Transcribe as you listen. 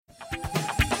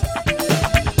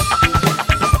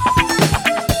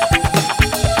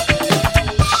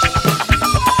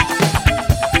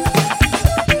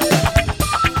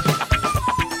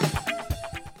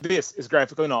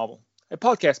Graphically Novel, a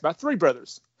podcast about three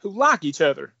brothers who like each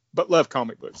other but love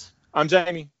comic books. I'm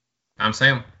Jamie. I'm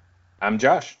Sam. I'm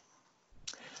Josh.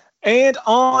 And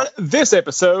on this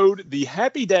episode, the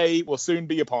happy day will soon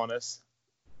be upon us.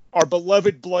 Our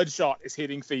beloved Bloodshot is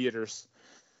hitting theaters.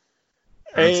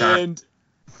 And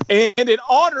in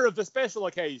honor of the special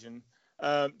occasion,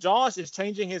 Josh is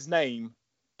changing his name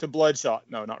to Bloodshot.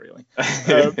 No, not really.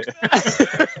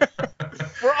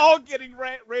 We're all getting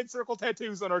red circle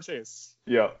tattoos on our chests.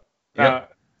 Yep. I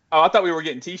thought we were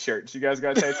getting T-shirts. You guys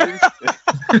got tattoos?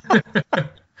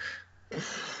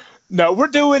 No, we're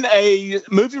doing a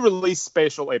movie release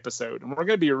special episode, and we're going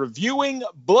to be reviewing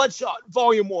Bloodshot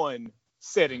Volume 1,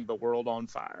 Setting the World on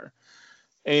Fire.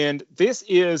 And this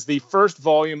is the first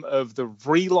volume of the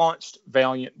relaunched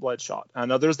Valiant Bloodshot. I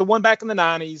know there's the one back in the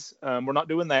 90s. We're not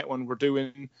doing that one. We're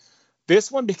doing this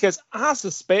one because I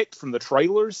suspect from the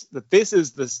trailers that this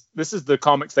is the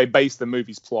comics they base the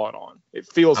movie's plot on. It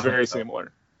feels very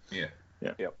similar. Yeah.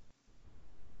 Yep.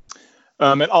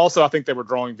 And also, I think they were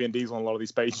drawing Vin Diesel on a lot of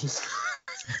these pages.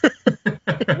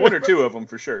 One or two of them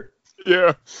for sure.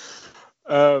 Yeah.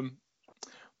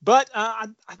 But I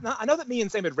know that me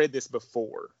and Sam had read this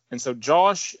before. And so,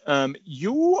 Josh,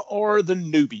 you are the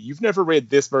newbie. You've never read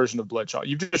this version of Bloodshot.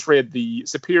 You've just read the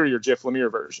superior Jeff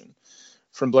Lemire version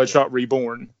from Bloodshot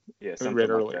Reborn. Yeah, something we read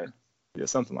like earlier. That. Yeah,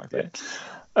 something like that.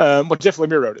 Well, Jeff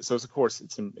Lemire wrote it, so of course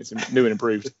it's new and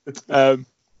improved.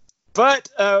 But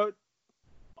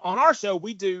on our show,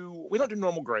 we don't do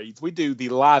normal grades. We do the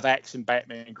live action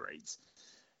Batman grades.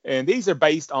 And these are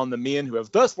based on the men who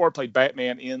have thus far played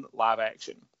Batman in live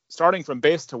action. Starting from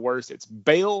best to worst, it's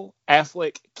Bale,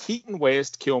 Affleck, Keaton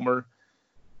West, Kilmer,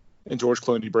 and George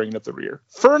Clooney bringing up the rear.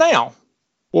 For now,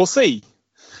 we'll see.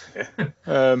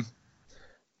 There's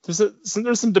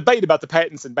some debate about the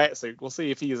Pattinson Batsuit. We'll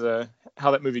see if he's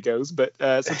how that movie goes. But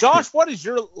so, Josh, what is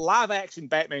your live action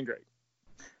Batman grade?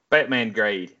 Batman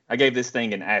grade. I gave this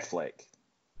thing an Affleck.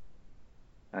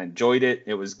 I enjoyed it.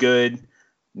 It was good.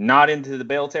 Not into the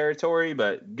Bale territory,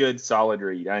 but good, solid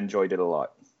read. I enjoyed it a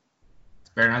lot. It's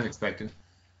better than I was expecting.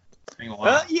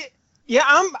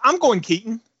 I'm going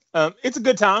Keaton. It's a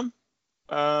good time.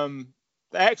 The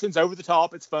action's over the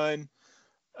top. It's fun.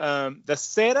 The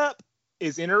setup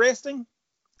is interesting,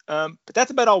 but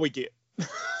that's about all we get.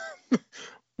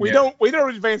 We don't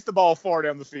advance the ball far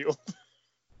down the field.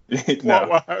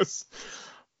 Plot-wise.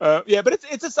 But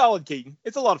it's a solid Keaton.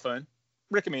 It's a lot of fun.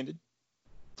 Recommended.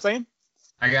 Sam?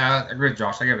 I agree with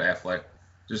Josh. I give it Affleck.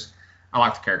 I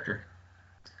like the character.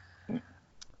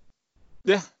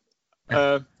 Yeah.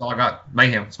 That's all I got.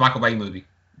 Mayhem. It's a Michael Bay movie.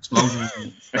 Explosions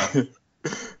and stuff.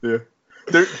 Yeah.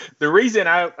 The reason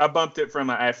I bumped it from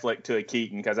an Affleck to a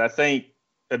Keaton, because I think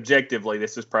objectively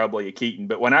this is probably a Keaton.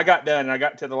 But when I got done and I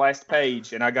got to the last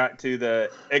page and I got to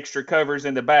the extra covers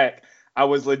in the back, I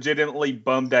was legitimately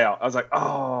bummed out. I was like,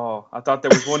 oh, I thought there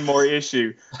was one more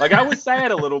issue. Like, I was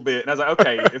sad a little bit. And I was like,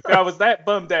 okay, if I was that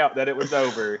bummed out that it was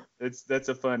over, that's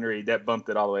a fun read. That bumped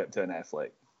it all the way up to an Affleck.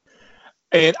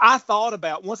 And I thought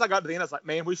about, once I got to the end, I was like,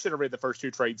 man, we should have read the first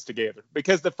two trades together.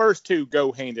 Because the first two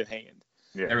go hand in hand.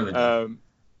 Yeah. They really do.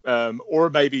 Or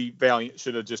maybe Valiant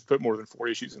should have just put more than 4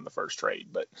 issues in the first trade.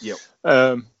 But yep.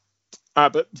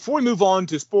 But before we move on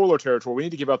to spoiler territory, we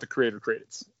need to give out the creator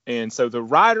credits. And so the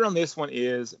writer on this one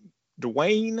is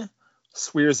Dwayne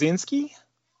Swierczynski,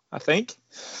 I think.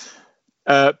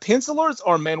 Pencilers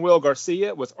are Manuel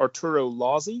Garcia with Arturo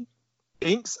Lozzi.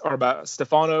 Inks are by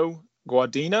Stefano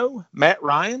Guadino. Matt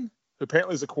Ryan, who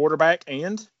apparently is a quarterback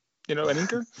and, an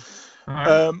inker.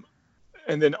 Right.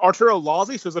 And then Arturo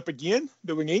Lozzi shows up again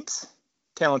doing inks.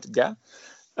 Talented guy.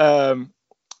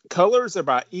 Colors are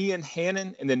by Ian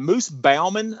Hannon. And then Moose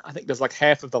Bauman, I think, does like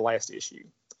half of the last issue.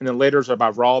 And then letters are by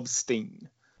Rob Steen.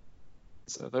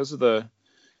 So those are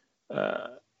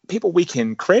the people we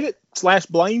can credit /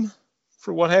 blame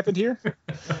for what happened here.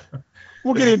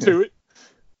 We'll get into it.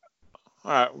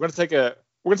 All right, we're gonna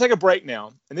take a break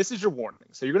now, and this is your warning.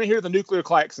 So you're gonna hear the nuclear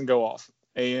klaxon go off,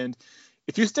 and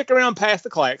if you stick around past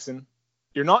the klaxon,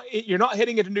 you're not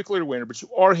heading into nuclear winter, but you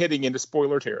are heading into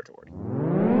spoiler territory.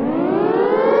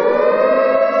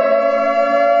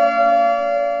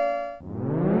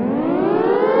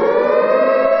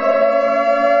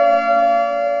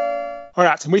 All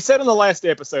right, so we said in the last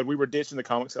episode we were ditching the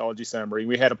Comixology summary.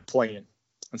 We had a plan.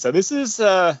 And so this is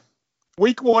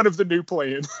week 1 of the new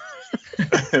plan.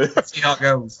 Let's see how it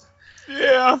goes.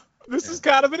 Yeah, this is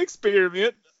kind of an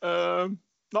experiment. Not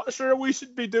sure we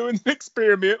should be doing an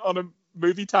experiment on a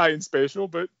movie tie-in special,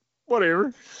 but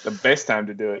whatever. The best time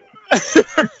to do it. It's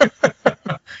going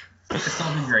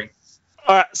to be great.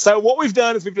 All right, so what we've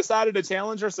done is we've decided to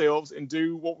challenge ourselves and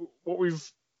do what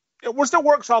we've we're still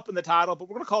workshopping the title, but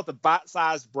we're going to call it the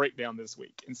bite-sized breakdown this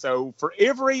week. And so for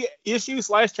every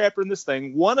issue/chapter in this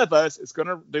thing, one of us is going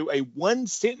to do a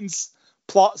one-sentence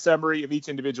plot summary of each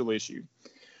individual issue.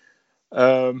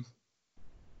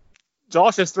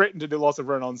 Josh has threatened to do lots of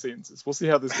run-on sentences. We'll see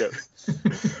how this goes.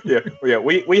 Yeah.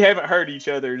 We haven't heard each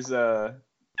other's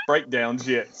breakdowns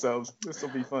yet, so this will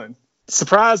be fun.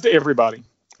 Surprise to everybody.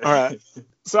 All right.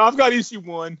 So I've got issue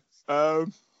 1.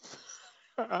 I'm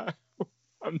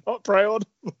not proud.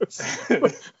 Let's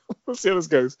see how this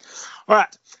goes. All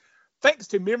right. Thanks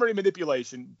to memory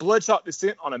manipulation, Bloodshot is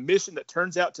sent on a mission that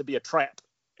turns out to be a trap.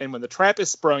 And when the trap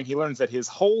is sprung, he learns that his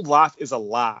whole life is a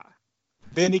lie.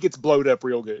 Then he gets blowed up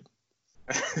real good.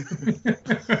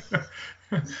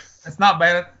 That's not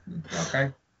bad.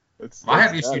 Okay. I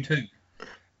have issue bad. 2.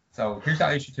 So here's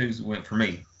how issue 2 went for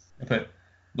me. I put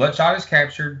Bloodshot is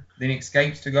captured, then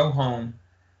escapes to go home.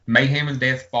 Mayhem and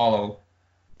death follow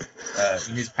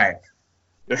in his path.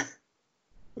 Yeah.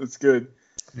 That's good.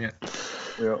 Yeah.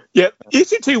 Yeah.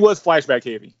 Issue 2 was flashback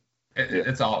heavy.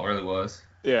 That's all it really was.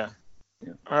 Yeah.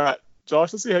 All right.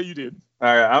 Josh, let's see how you did.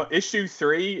 All right, issue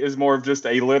 3 is more of just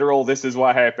a literal, this is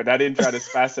what happened. I didn't try to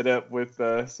spice it up with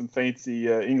some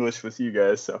fancy English with you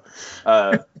guys.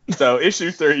 So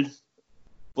issue 3,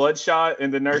 Bloodshot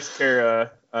and the nurse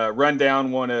Kara run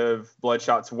down one of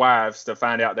Bloodshot's wives to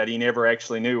find out that he never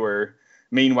actually knew her.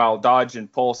 Meanwhile, Dodge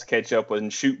and Pulse catch up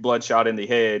and shoot Bloodshot in the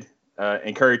head,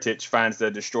 and Kuratich finds the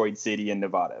destroyed city in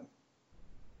Nevada.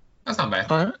 That's not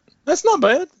bad. All right. That's not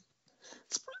bad.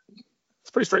 It's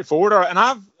pretty straightforward. All right, and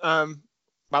I've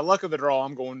by luck of the draw,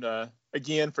 I'm going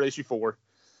again for issue 4.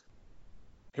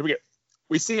 Here we go.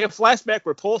 We see a flashback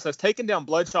where Pulse has taken down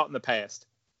Bloodshot in the past.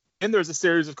 Then there's a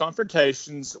series of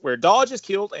confrontations where Dodge is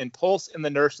killed and Pulse and the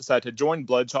nurse decide to join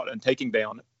Bloodshot in taking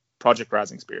down Project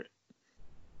Rising Spirit.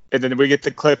 And then we get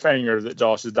the cliffhanger that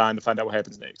Josh is dying to find out what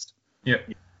happens next.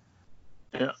 Yep.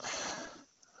 Yeah.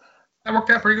 That worked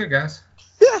out pretty good, guys.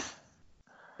 Yeah.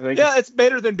 Yeah, it's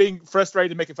better than being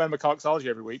frustrated and making fun of McCoxology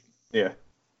every week. Yeah.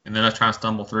 And then us trying to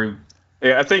stumble through.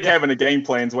 Yeah, I think having a game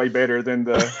plan is way better than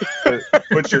the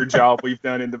butcher job we've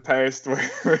done in the past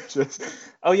where we're just,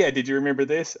 oh, yeah, did you remember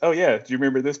this? Oh, yeah, do you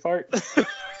remember this part?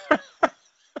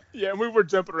 Yeah, we were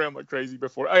jumping around like crazy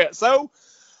before. Oh, yeah, so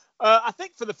I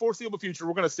think for the foreseeable future,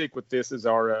 we're going to stick with this as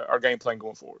our game plan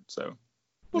going forward. So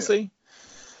we'll see.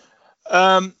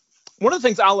 One of the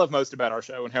things I love most about our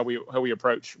show and how we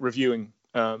approach reviewing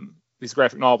these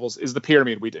graphic novels is the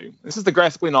pyramid we do. This is the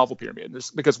graphically novel pyramid.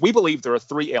 Because we believe there are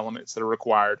 3 elements that are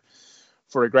required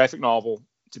for a graphic novel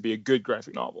to be a good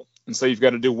graphic novel. And so you've got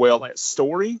to do well at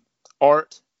story,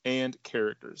 art, and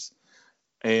characters.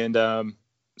 And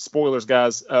spoilers,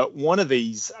 guys, one of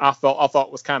these I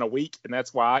thought was kind of weak, and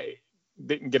that's why it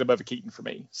didn't get above a Keaton for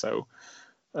me. So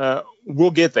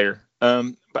we'll get there.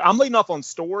 But I'm leading off on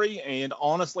story, and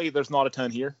honestly, there's not a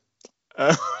ton here.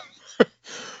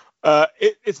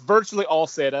 It's virtually all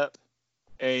set up,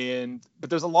 but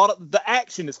there's a lot of the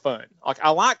action is fun.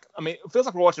 It feels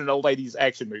like we're watching an old 80s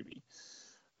action movie.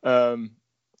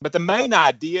 But the main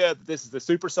idea, this is the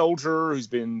super soldier who's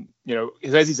been, he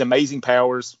has these amazing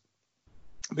powers,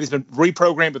 but he's been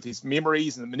reprogrammed with these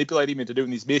memories and manipulate him into doing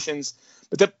these missions.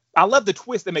 But I love the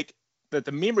twist they make, that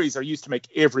the memories are used to make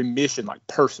every mission like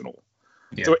personal.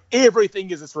 Yeah. So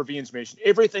everything is this revenge mission.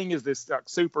 Everything is this like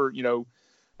super,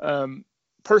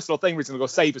 personal thing where he's going to go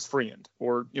save his friend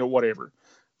or whatever.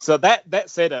 So that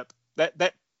setup,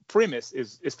 that premise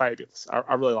is fabulous.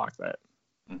 I really like that.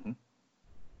 Mm-hmm.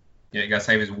 Yeah, you got to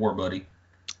save his war buddy.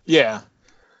 Yeah.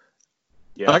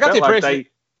 Yeah. I got the impression.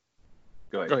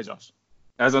 Go ahead, Josh.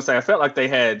 I was going to say, I felt like they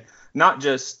had not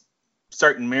just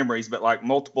certain memories, but like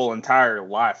multiple entire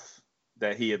life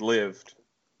that he had lived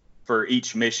for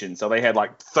each mission. So they had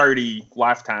like 30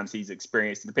 lifetimes he's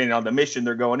experienced. Depending on the mission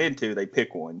they're going into, they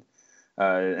pick one.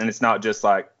 And it's not just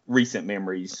like recent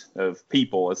memories of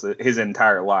people. It's his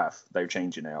entire life they're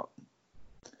changing out.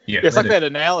 Yeah, it's like that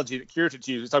analogy that Kuratich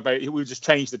used. It's talking about we just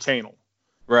changed the channel.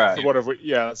 Right. So whatever.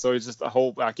 So it's just a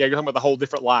whole, you're talking about the whole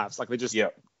different lives. Like they just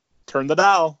turn the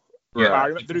dial. Yeah.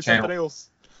 To do something else.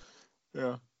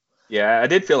 Yeah. Yeah, I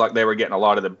did feel like they were getting a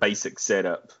lot of the basic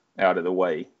setup out of the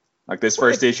way. Like this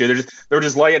first issue, they're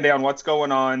just laying down what's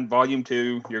going on. Volume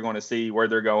 2, you're going to see where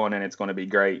they're going, and it's going to be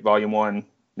great. Volume 1,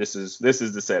 this is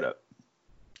the setup.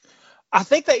 I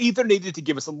think they either needed to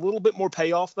give us a little bit more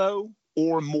payoff though,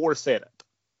 or more setup.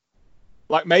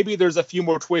 Like maybe there's a few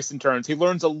more twists and turns. He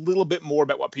learns a little bit more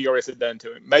about what PRS had done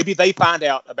to him. Maybe they find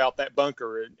out about that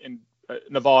bunker in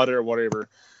Nevada or whatever,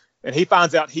 and he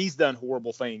finds out he's done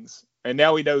horrible things, and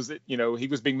now he knows that he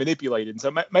was being manipulated. And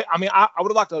so I would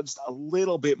have liked just a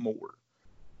little bit more.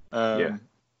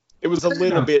 It was a They've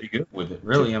little done bit. pretty good with it,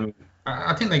 really. I mean,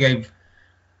 I think they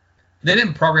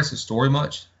didn't progress the story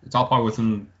much. It's all probably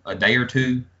within a day or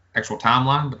two actual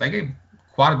timeline, but they gave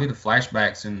quite a bit of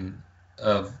flashbacks and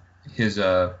of his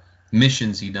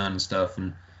missions he done and stuff,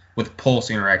 and with Pulse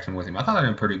interacting with him. I thought they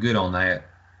did pretty good on that.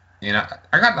 And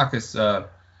I got like this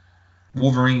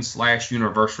Wolverine /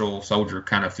 Universal Soldier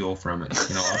kind of feel from it.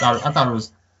 You know, I thought it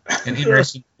was an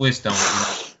interesting twist on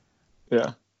it. You know?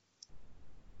 Yeah.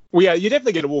 Well, yeah, you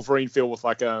definitely get a Wolverine feel with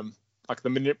like the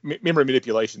memory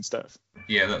manipulation stuff.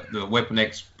 Yeah, the Weapon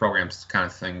X program's kind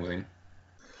of thing with him.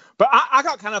 But I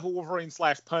got kind of a Wolverine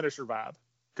 / Punisher vibe.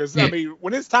 Because, I mean,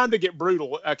 when it's time to get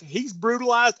brutal, he's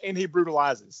brutalized and he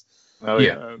brutalizes. Oh,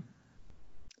 yeah.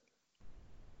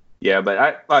 Yeah,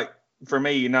 but for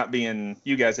me, not being,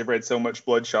 you guys have read so much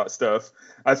Bloodshot stuff,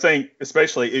 I think,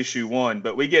 especially issue 1,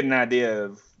 but we get an idea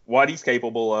of what he's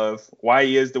capable of, why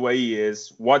he is the way he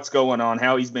is, what's going on,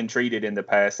 how he's been treated in the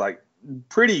past. Like,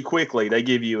 pretty quickly, they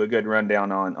give you a good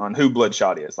rundown on who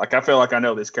Bloodshot is. Like, I feel like I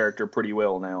know this character pretty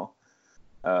well now,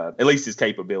 at least his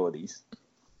capabilities.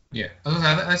 Yeah,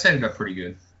 I set it up pretty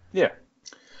good. Yeah.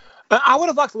 I would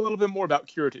have liked a little bit more about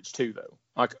Curetich, too, though.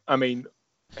 Like, I mean,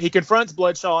 he confronts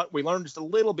Bloodshot. We learn just a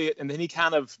little bit, and then he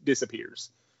kind of disappears.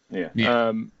 Yeah.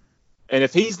 And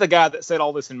if he's the guy that set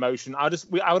all this in motion, I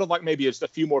would have liked maybe just a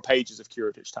few more pages of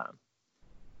Curetich time.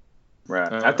 Right.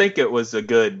 I think it was a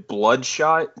good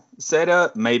Bloodshot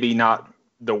setup. Maybe not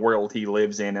the world he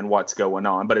lives in and what's going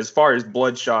on, but as far as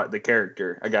Bloodshot, the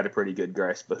character, I got a pretty good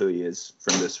grasp of who he is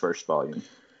from this first volume.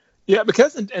 Yeah,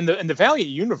 because in the Valiant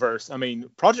universe, I mean,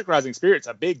 Project Rising Spirit's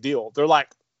a big deal. They're like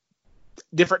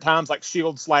different times like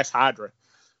Shield / Hydra.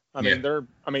 I mean,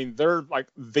 they're like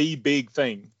the big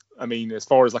thing. I mean, as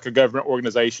far as like a government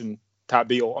organization type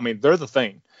deal, I mean, they're the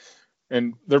thing.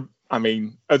 And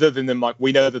other than them, like,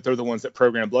 we know that they're the ones that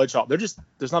program Bloodshot.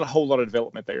 There's not a whole lot of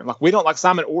development there. Like, we don't, like,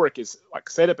 Simon Orrick is like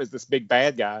set up as this big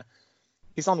bad guy.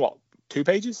 He's on what, 2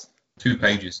 pages? 2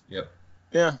 pages. Yep.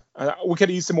 Yeah. We could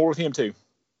have used some more with him too.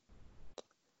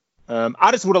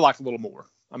 I just would have liked a little more.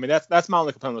 I mean, that's my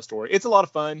only component of the story. It's a lot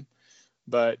of fun,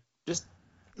 but just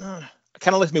kind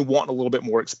of left me wanting a little bit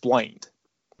more explained.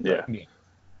 Yeah.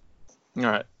 All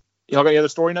right. Y'all got any other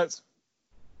story notes?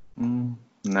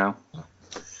 No.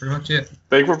 Pretty much it. I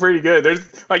think we're pretty good.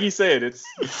 There's, like you said, it's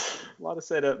a lot of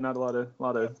setup, not a lot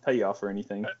of payoff or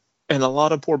anything. And a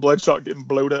lot of poor Bloodshot getting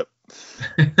blowed up.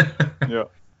 Yeah.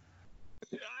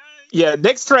 Yeah,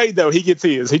 next trade, though, he gets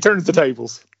his. He turns the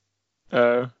tables.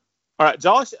 All right,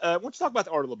 Josh, why don't you talk about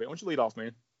the art a little bit? Why don't you lead off,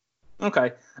 man?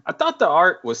 Okay. I thought the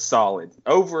art was solid.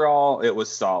 Overall, it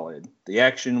was solid. The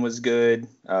action was good.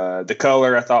 The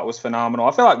color I thought was phenomenal.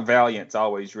 I feel like Valiant's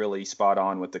always really spot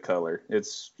on with the color. It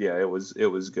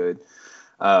was good.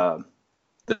 The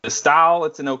style,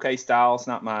 it's an okay style. It's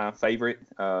not my favorite.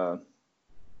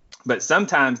 But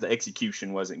sometimes the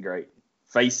execution wasn't great.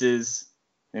 Faces,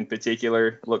 in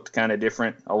particular, looked kind of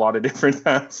different a lot of different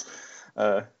times.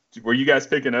 Were you guys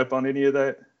picking up on any of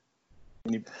that?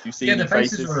 You see any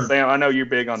faces? Sam, I know you're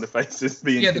big on the faces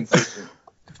being consistent.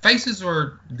 Faces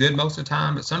were good most of the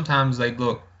time, but sometimes they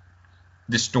look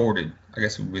distorted, I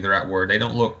guess would be the right word. They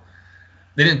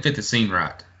didn't fit the scene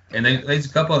right. And there's a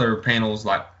couple other panels,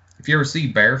 like if you ever see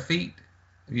bare feet,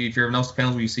 if you ever notice the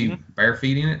panels where you see bare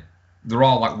feet in it, they're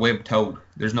all like webbed-toed.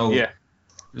 There's no, it's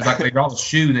like they draw the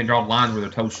shoe and they draw the lines where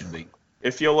their toes should be.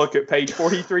 If you'll look at page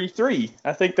 43.3,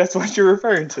 I think that's what you're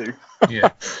referring to. Yeah.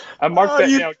 I marked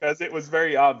that down because it was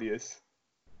very obvious.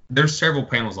 There's several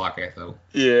panels like that, though.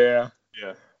 Yeah.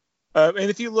 Yeah. And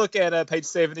if you look at page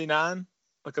 79,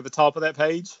 look at the top of that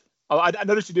page. I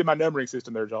noticed you did my numbering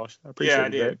system there, Josh. I appreciate it. Yeah, I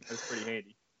did. That's pretty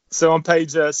handy. So on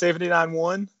page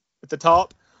 79.1 at the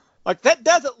top, like that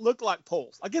doesn't look like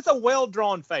Pulse. Like it's a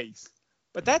well-drawn face.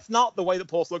 But that's not the way that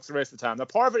Pulse looks the rest of the time. The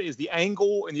part of it is the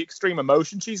angle and the extreme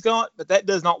emotion she's got, but that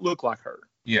does not look like her.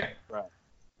 Yeah. Right.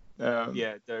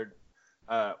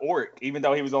 Orrick, even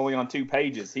though he was only on 2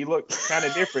 pages, he looked kind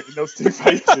of different in those 2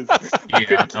 pages. He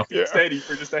couldn't keep steady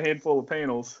for just a handful of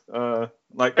panels.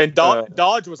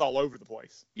 Dodge was all over the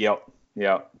place. Yep.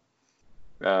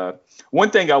 One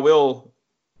thing I will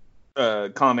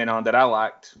comment on that I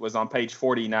liked was on page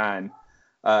 49.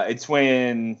 It's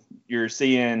when you're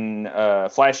seeing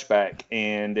flashback,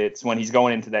 and it's when he's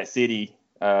going into that city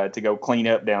to go clean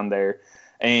up down there.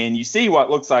 And you see what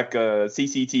looks like a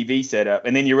CCTV setup,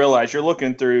 and then you realize you're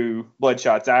looking through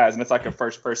Bloodshot's eyes, and it's like a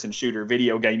first-person shooter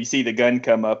video game. You see the gun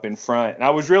come up in front, and I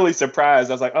was really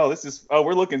surprised. I was like,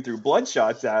 we're looking through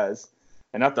Bloodshot's eyes.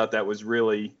 And I thought that was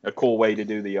really a cool way to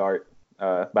do the art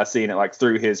by seeing it like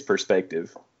through his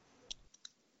perspective.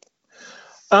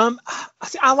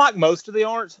 I like most of the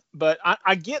art, but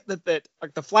I get that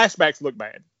like the flashbacks look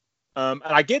bad, and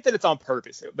I get that it's on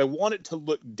purpose. They want it to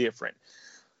look different,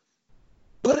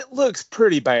 but it looks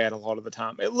pretty bad a lot of the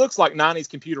time. It looks like 90s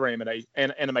computer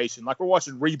animation, like we're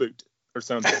watching Reboot or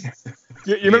something.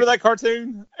 You remember that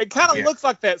cartoon? It kind of looks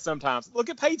like that sometimes. Look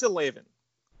at page 11.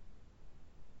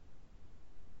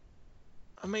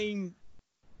 I mean,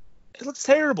 it looks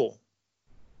terrible.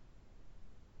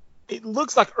 It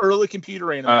looks like early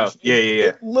computer animation. Yeah.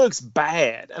 It looks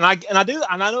bad, and I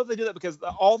know they do that because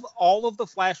all of the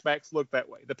flashbacks look that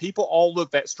way. The people all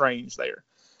look that strange there,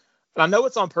 and I know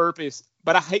it's on purpose,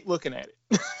 but I hate looking at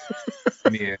it.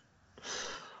 Yeah.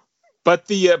 But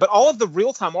all of the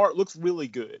real time art looks really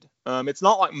good. It's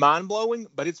not like mind blowing,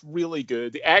 but it's really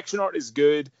good. The action art is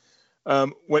good.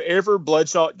 Whenever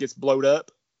Bloodshot gets blowed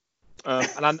up,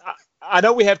 and I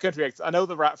know we have country accents. I know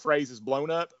the right phrase is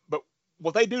blown up, but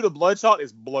what they do to Bloodshot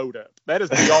is blowed up. That is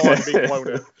beyond being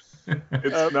blown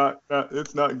up.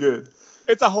 It's not good.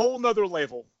 It's a whole nother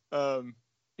level. And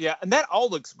that all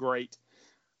looks great.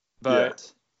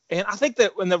 But and I think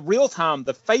that in the real time,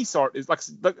 the face art is like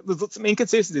there's some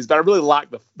inconsistencies, but I really like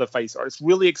the face art. It's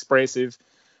really expressive.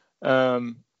 I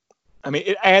mean,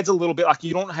 it adds a little bit. Like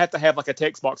you don't have to have like a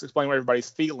text box explaining what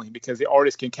everybody's feeling because the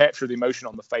artist can capture the emotion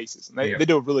on the faces, and they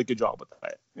do a really good job with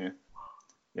that.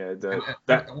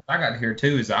 What I got here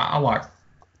too is I like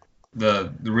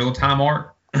the real time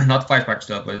art, not the flashback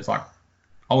stuff, but it's like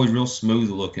always real smooth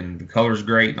looking. The color's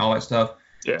great and all that stuff.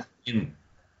 Yeah. And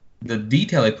the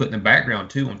detail they put in the background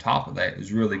too on top of that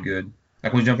is really good.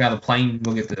 Like when you jump out of the plane,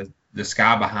 look at the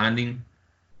sky behind him.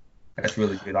 That's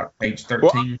really good. Like page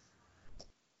 13. Well,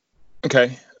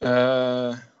 okay.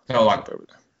 So like,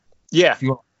 yeah.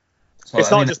 It's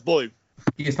not just blue.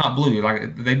 It's not blue.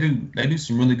 Like they do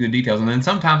some really good details, and then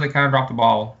sometimes they kind of drop the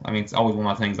ball. I mean, it's always one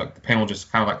of my things. Like the panel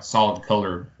just kind of like solid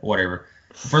color or whatever.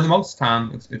 For the most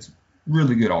time, it's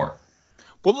really good art.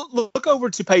 Well, look over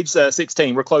to page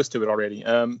 16. We're close to it already.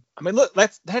 I mean, look,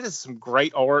 that is some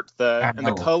great art.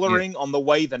 The coloring on the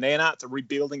way the nanites are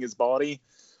rebuilding his body.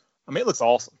 I mean, it looks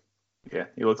awesome. Yeah,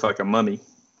 he looks like a mummy.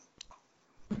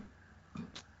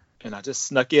 And I just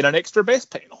snuck in an extra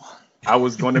best panel. I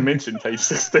was going to mention page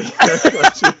 16. I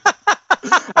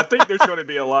think there's going to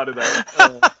be a lot of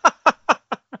that.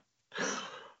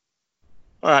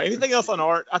 All right. Anything else on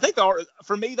art? I think the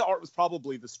art was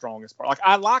probably the strongest part. Like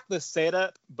I like the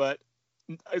setup, but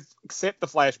except the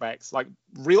flashbacks, like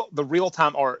the real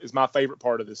time art is my favorite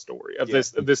part of this story.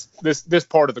 This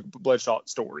part of the Bloodshot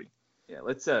story. Yeah.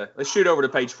 Let's shoot over to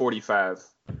page 45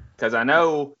 because I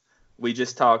know we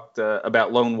just talked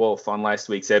about Lone Wolf on last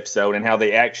week's episode and how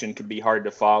the action could be hard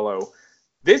to follow.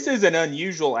 This is an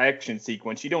unusual action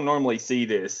sequence. You don't normally see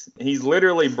this. He's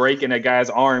literally breaking a guy's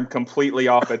arm completely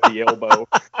off at the elbow.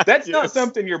 That's not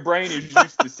something your brain is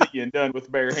used to seeing done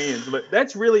with bare hands, but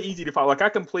that's really easy to follow. Like I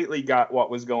completely got what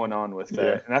was going on with that.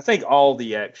 Yeah. And I think all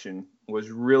the action was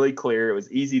really clear. It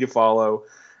was easy to follow.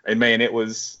 And man, it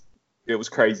was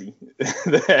crazy.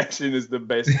 The action is the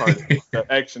best part of it.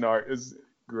 The action art is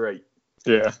great.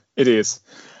 Yeah, it is.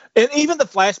 And even the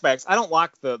flashbacks, I don't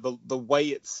like the way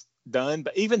it's done,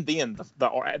 but even then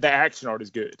the action art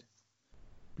is good.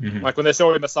 Mm-hmm. Like when they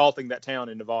show him assaulting that town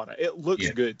in Nevada, it looks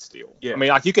good still. Yeah. I mean,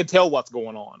 like you can tell what's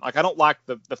going on. Like I don't like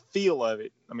the feel of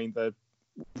it. I mean, the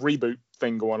reboot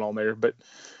thing going on there, but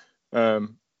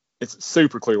it's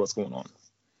super clear what's going on.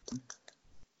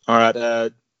 All right,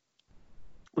 we're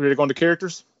ready to go on to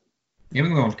characters? Yeah, we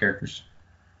can go on to characters.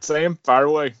 Sam, fire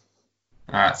away.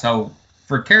 All right, so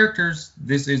for characters,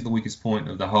 this is the weakest point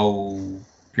of the whole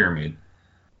pyramid.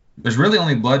 There's really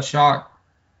only Bloodshot,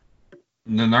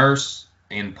 the Nurse,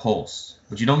 and Pulse.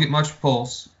 But you don't get much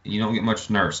Pulse, and you don't get much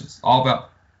Nurse. It's all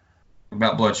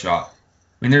about Bloodshot. I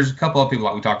mean, there's a couple of people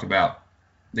like we talked about.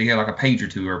 They get like a page or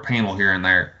two or a panel here and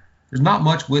there. There's not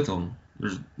much with them.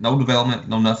 There's no development,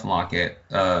 no nothing like it.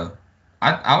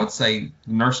 I would say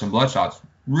Nurse and Bloodshot's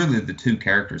really the two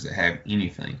characters that have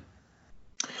anything.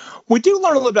 We do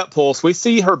learn a little about Pulse. We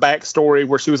see her backstory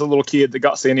where she was a little kid that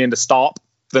got sent in to stop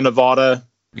the Nevada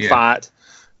fight.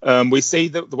 We see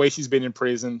the way she's been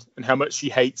imprisoned and how much she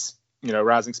hates,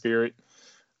 Rising Spirit.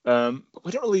 But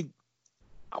we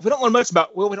don't learn much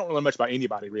about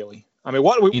anybody really. I mean,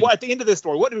 what at the end of this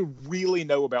story, what do we really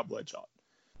know about Bloodshot?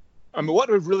 I mean, what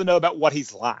do we really know about what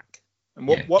he's like? And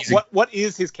what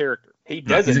is his character? He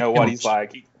doesn't know what he's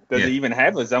like. He doesn't even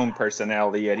have his own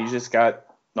personality yet. He's just got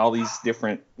all these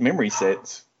different memory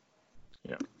sets.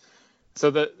 Yeah.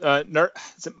 So the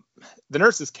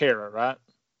nurse is Kara, right?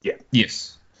 Yeah.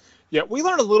 Yes. Yeah, we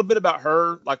learned a little bit about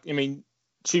her. Like,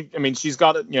 she's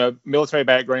got a military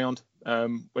background.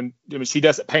 When she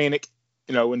doesn't panic,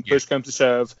 when push comes to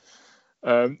shove.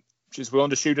 She's willing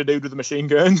to shoot a dude with a machine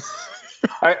gun.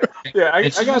 I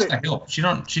got to help. She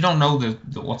don't know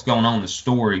the what's going on in the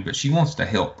story, but she wants to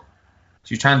help.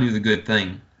 She's trying to do the good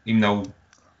thing, even though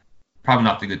probably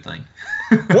not the good thing.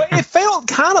 Well, it felt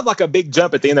kind of like a big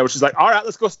jump at the end there, where she's like, "All right,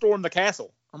 let's go storm the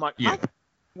castle." I'm like,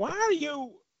 why are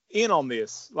you in on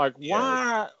this? Like,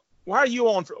 why are you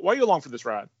along for this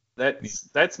ride?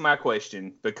 That's my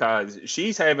question, because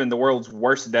she's having the world's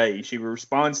worst day. She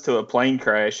responds to a plane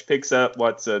crash, picks up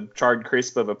what's a charred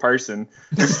crisp of a person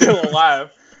who's still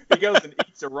alive. He goes and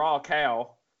eats a raw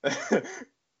cow.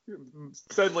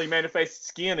 Suddenly manifests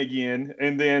skin again,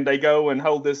 and then they go and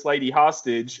hold this lady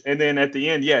hostage. And then at the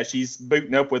end, she's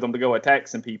booting up with them to go attack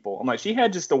some people. I'm like, she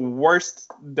had just the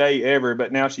worst day ever,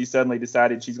 but now she suddenly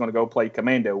decided she's going to go play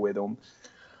commando with them.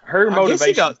 Her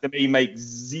motivation to me makes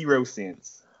zero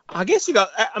sense. I guess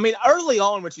early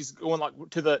on when she's going like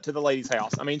to the lady's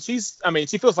house, she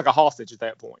feels like a hostage at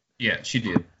that point. Yeah, she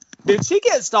did. Did she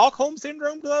get Stockholm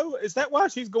syndrome though? Is that why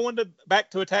she's going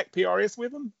back to attack PRS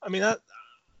with him?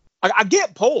 I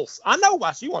get Pulse. I know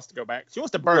why she wants to go back. She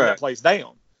wants to burn that place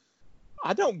down.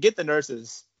 I don't get the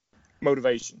nurse's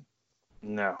motivation.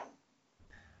 No.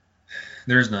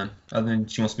 There's none. Other than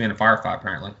she wants to be in a firefight,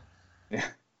 apparently. Yeah.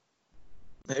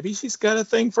 Maybe she's got a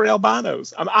thing for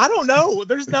albinos. I don't know.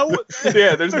 There's no.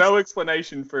 There's no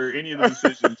explanation for any of the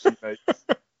decisions she makes.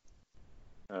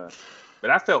 But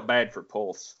I felt bad for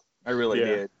Pulse. I really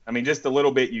did. Just a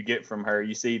little bit you get from her,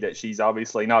 you see that she's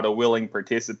obviously not a willing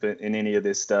participant in any of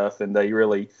this stuff, and they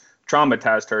really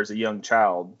traumatized her as a young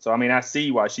child. So, I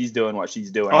see why she's doing what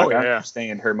she's doing. I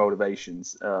understand her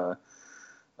motivations. Like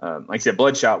I said,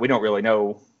 Bloodshot, we don't really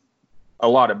know a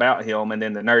lot about him, and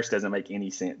then the nurse doesn't make any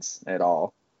sense at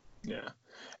all. Yeah.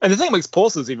 And the thing that makes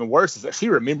Pulses even worse is that she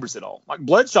remembers it all. Like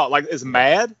Bloodshot, is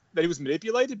mad that he was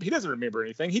manipulated, but he doesn't remember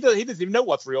anything. He doesn't even know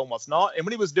what's real and what's not. And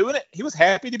when he was doing it, he was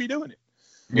happy to be doing it.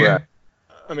 Yeah.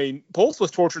 Pulse was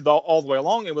tortured all the way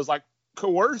along and was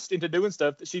coerced into doing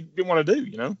stuff that she didn't want to do.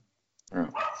 Yeah.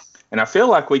 And I feel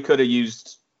like we could have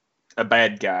used a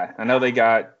bad guy. I know they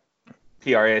got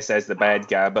PRS as the bad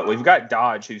guy, but we've got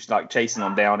Dodge who's chasing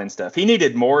them down and stuff. He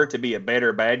needed more to be a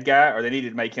better bad guy, or they needed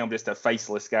to make him just a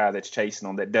faceless guy that's chasing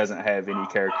them that doesn't have any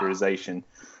characterization.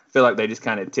 I feel like they just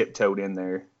kind of tiptoed in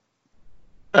there.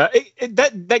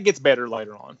 That gets better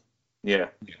later on. Yeah.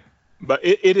 But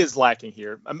it is lacking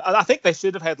here. I think they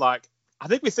should have had I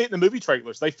think we see it in the movie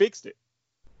trailers. They fixed it.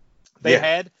 They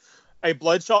had a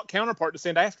Bloodshot counterpart to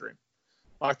send after him.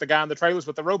 Like the guy in the trailers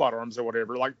with the robot arms or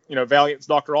whatever, Valiant's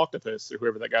Dr. Octopus or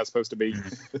whoever that guy's supposed to be.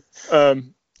 Here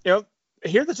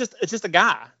it's just a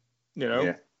guy,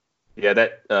 Yeah,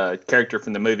 that character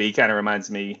from the movie, he kind of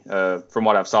reminds me, from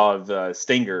what I've saw, of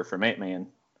Stinger from Ant-Man.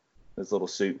 His little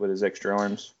suit with his extra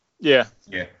arms. Yeah.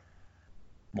 Yeah.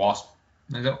 Wasp.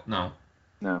 No.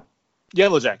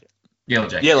 Yellow Jacket.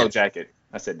 Yellow Jacket.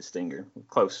 I said the Stinger.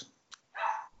 Close.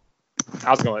 I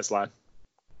was going to let it slide.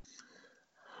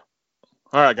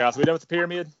 All right, guys, we done with the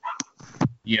pyramid?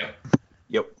 Yeah.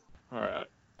 Yep. All right.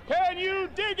 Can you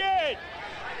dig it?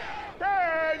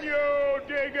 Can you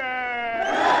dig it?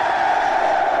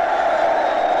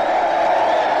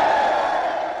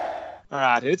 All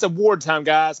right, it's award time,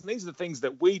 guys. And these are the things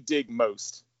that we dig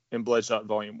most in Bloodshot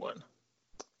Volume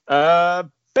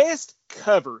 1. Best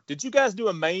cover. Did you guys do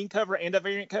a main cover and a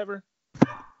variant cover?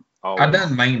 I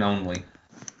done main only.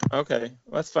 Okay,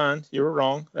 well, that's fine. You were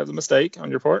wrong. That was a mistake on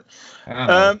your part.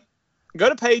 Go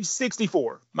to page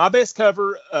 64. My best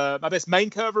main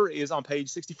cover is on page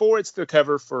 64. It's the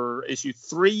cover for issue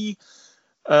 3.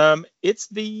 It's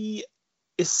the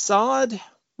Isad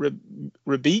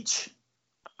Ribic.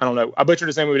 I don't know. I butchered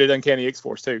his name. We did Uncanny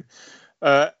X-Force too.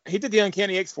 He did the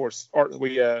Uncanny X-Force art that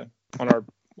we on our,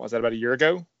 was that about a year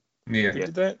ago? Yeah.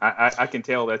 Did that? I can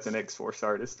tell that's an X-Force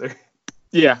artist there.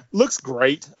 Yeah, looks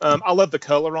great. I love the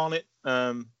color on it.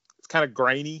 It's kind of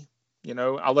grainy,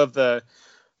 I love the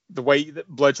way that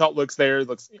Bloodshot looks there. It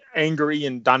looks angry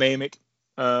and dynamic.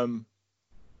 I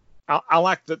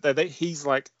like that he's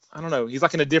I don't know, he's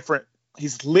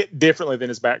he's lit differently than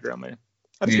his background there.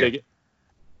 I just dig it.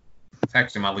 It's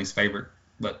actually my least favorite,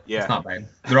 but it's not bad.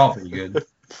 They're all pretty good.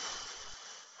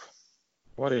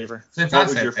 Whatever. Since what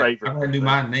was your favorite? I'm going to do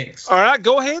mine next. All right,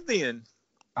 go ahead then.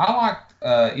 I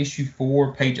liked issue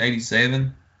 4, page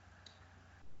 87,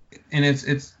 and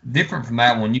it's different from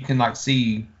that one. You can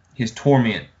see his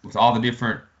torment with all the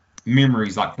different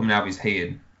memories coming out of his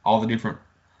head, all the different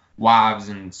wives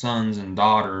and sons and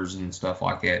daughters and stuff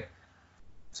like that.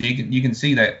 So you can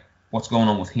see that what's going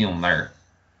on with him there.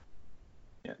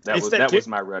 Yeah, that was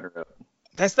my runner-up.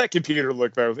 That's that computer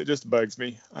look though. It just bugs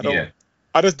me.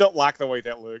 I just don't like the way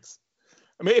that looks.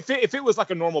 I mean, if it was like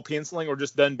a normal penciling or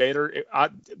just done better,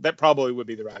 that probably would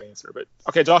be the right answer. But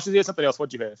okay, Josh, if you had something else,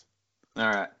 what'd you have?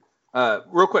 All right.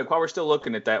 Real quick, while we're still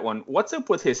looking at that one, what's up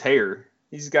with his hair?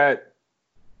 He's got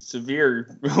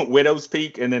severe widow's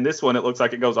peak, and then this one, it looks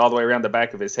like it goes all the way around the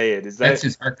back of his head. That's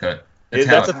his haircut.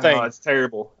 That's a thing. Oh, it's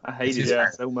terrible. I hate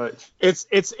it so much.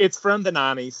 It's from the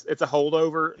 90s. It's a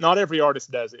holdover. Not every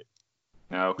artist does it.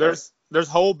 Okay. There's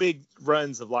whole big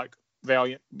runs of like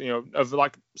Valiant, of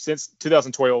like since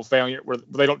 2012 Valiant where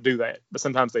they don't do that, but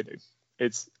sometimes they do.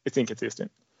 It's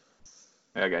inconsistent.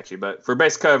 I got you. But for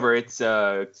best cover, it's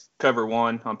cover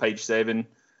 1 on page 7.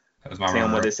 That was my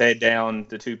him with his head down,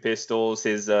 the 2 pistols,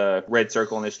 his red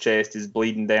circle on his chest is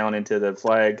bleeding down into the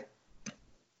flag.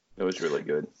 It was really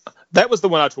good. That was the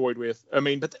one I toyed with. I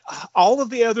mean, but all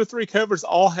of the other 3 covers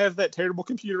all have that terrible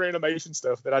computer animation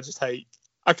stuff that I just hate.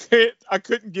 I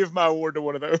couldn't give my award to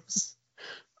one of those.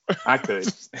 I could.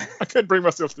 I couldn't bring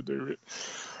myself to do it.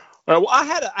 Well, I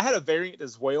had a variant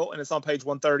as well, and it's on page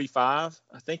 135.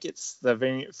 I think it's the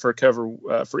variant for cover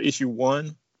for issue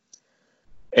 1,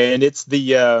 and it's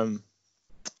the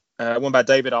one by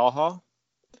David Aja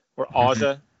or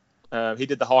Aja. He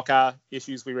did the Hawkeye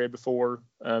issues we read before,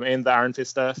 and the Iron Fist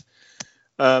stuff.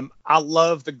 I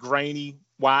love the grainy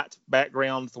white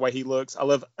background, the way he looks. I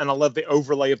love the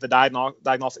overlay of the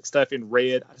diagnostic stuff in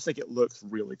red. I just think it looks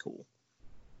really cool.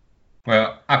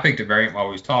 Well, I picked a variant while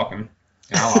we was talking,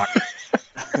 and I like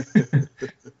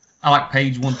I like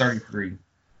page 133.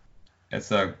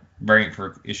 That's a variant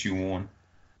for issue 1.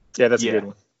 Yeah, that's a good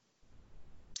one.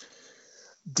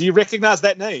 Do you recognize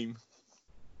that name?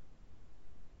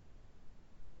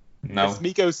 No. It's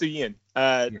Miko Suyin.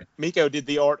 Miko did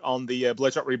the art on the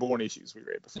Bloodshot Reborn issues we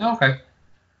read before. Okay.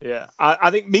 Yeah, I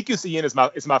think Miko Suyin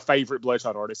is my favorite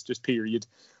Bloodshot artist, just period.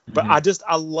 But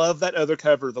I love that other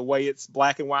cover, the way it's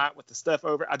black and white with the stuff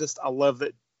over. I love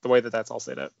that the way that's all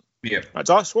set up. Yeah.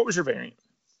 Josh, what was your variant?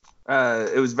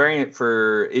 It was variant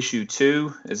for issue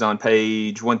 2. Is on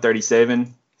page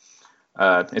 137.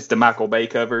 It's the Michael Bay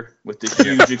cover with the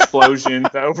huge explosion,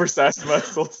 the oversized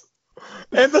muscles,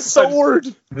 and the sword.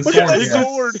 Look at that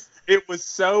sword. It was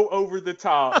so over the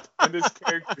top, and this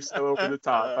character's so over the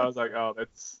top. I was like, oh,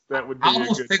 that would be I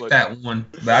almost picked that one,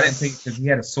 but I didn't think because he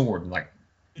had a sword. Like,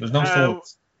 there's no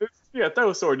swords. Yeah, throw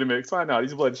a sword in the mix. Why not?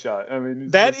 He's a Bloodshot. I mean,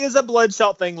 that is a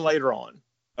Bloodshot thing later on.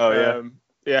 Oh yeah.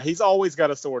 Yeah, he's always got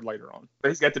a sword later on. But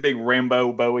he's got the big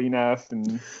Rambo Bowie knife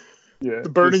and the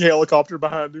burning helicopter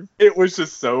behind him. It was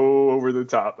just so over the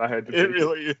top. I had to. It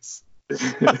really is.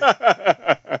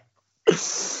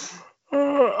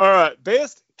 All right,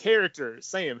 best character,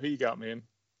 Sam. Who you got, man?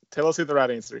 Tell us who the right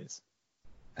answer is.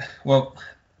 Well,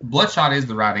 Bloodshot is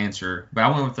the right answer, but I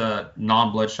went with a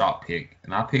non-Bloodshot pick,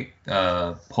 and I picked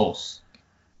Pulse.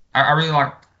 I really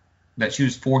liked that she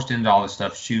was forced into all this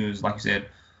stuff. She was, like you said,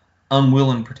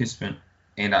 unwilling participant,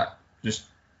 and just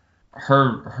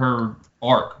her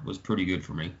arc was pretty good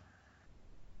for me.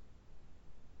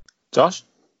 Josh?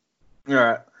 All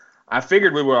right. I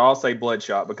figured we would all say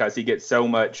Bloodshot because he gets so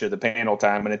much of the panel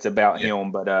time and it's about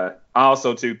him. But I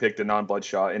also, too, picked a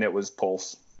non-Bloodshot, and it was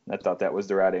Pulse. I thought that was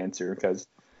the right answer because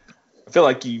I feel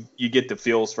like you get the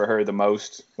feels for her the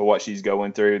most for what she's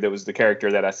going through. That was the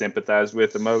character that I sympathized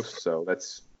with the most. So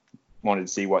wanted to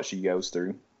see what she goes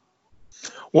through.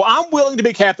 Well, I'm willing to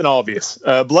be Captain Obvious.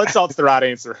 Bloodshot's the right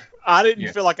answer. I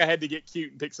didn't feel like I had to get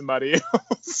cute and pick somebody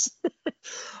else.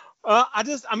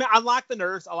 I like the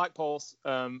nurse. I like Pulse.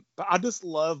 But I just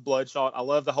love Bloodshot. I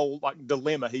love the whole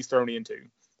dilemma he's thrown into.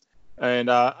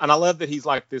 And I love that he's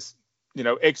like this,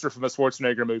 extra from a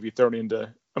Schwarzenegger movie thrown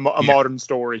into a modern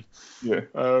story. Yeah.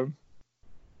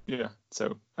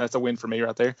 So that's a win for me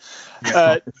right there.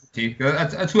 Yeah,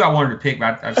 that's who I wanted to pick,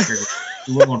 but I just figured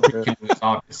we wouldn't want to pick him. It's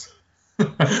obvious.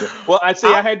 Well,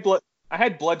 I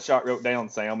had Bloodshot wrote down,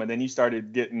 Sam, and then you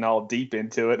started getting all deep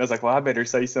into it, and I was like, well, I better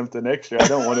say something extra. I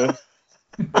don't want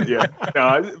to. Yeah.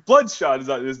 No, Bloodshot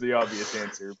is the obvious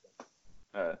answer.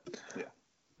 Yeah.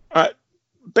 All right.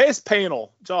 Best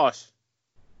panel, Josh.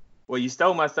 Well, you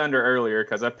stole my thunder earlier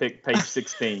because I picked page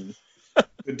 16.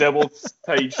 The double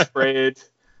page spread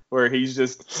where he's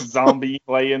just zombie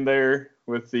laying there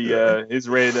with the his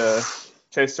red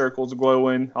chest circles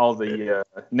glowing, all the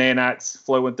nanites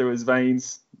flowing through his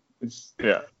veins.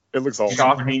 It looks awesome.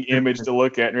 Shocking image to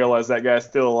look at and realize that guy's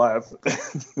still alive.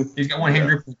 He's got one hand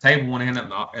gripping the table, one hand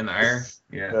up in the air.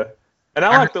 Yeah. And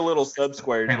I like the little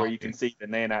sub-squares where you can see the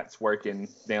nanites working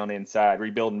down inside,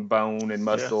 rebuilding bone and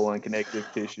muscle and connective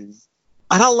tissue.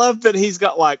 And I love that he's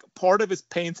got like part of his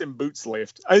pants and boots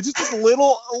left. It's just a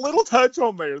little touch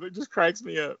on there that just cracks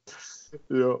me up.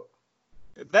 Yeah.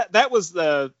 That was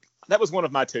one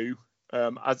of my two.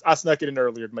 I snuck it in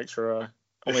earlier to make sure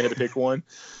Only had to pick one.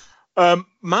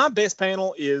 My best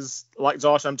panel is, like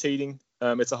Josh, I'm cheating.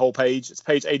 It's a whole page. It's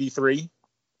page 83.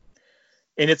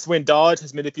 And it's when Dodge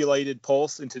has manipulated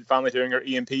Pulse into finally doing her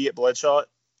EMP at Bloodshot.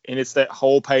 And it's that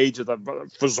whole page of the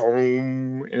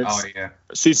zoom. And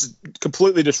she's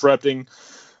completely disrupting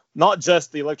not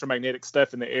just the electromagnetic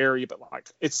stuff in the area, but like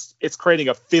it's creating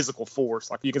a physical force.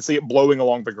 Like you can see it blowing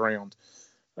along the ground.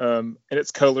 And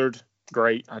it's colored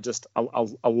great. I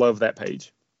love that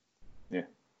page. Yeah,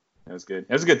 that was good.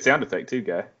 That was a good sound effect too,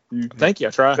 guy. Thank you.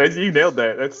 I tried. You nailed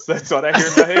that. That's what I hear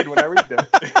in my head when I read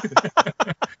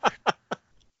that.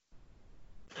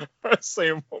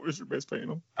 Sam, what was your best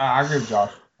panel? I agree with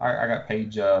Josh. I got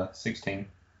page 16.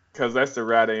 Because that's the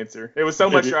right answer. It was so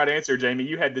much right answer, Jamie.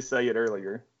 You had to say it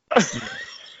earlier.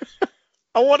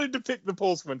 I wanted to pick the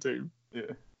Pulse one too.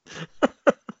 Yeah.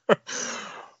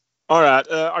 All right.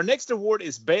 Our next award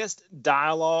is Best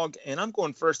Dialogue, and I'm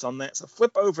going first on that. So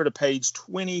flip over to page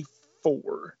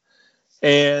 24.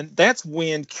 And that's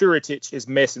when Kuratich is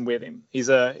messing with him. He's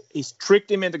tricked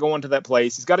him into going to that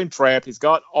place. He's got him trapped. He's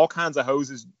got all kinds of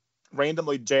hoses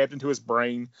randomly jabbed into his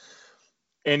brain.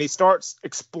 And he starts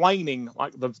explaining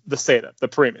like the setup, the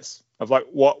premise of like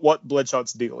what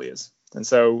Bloodshot's deal is. And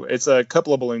so it's a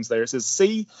couple of balloons there. It says,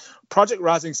 see, Project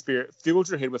Rising Spirit fills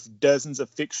your head with dozens of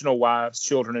fictional wives,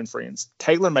 children, and friends,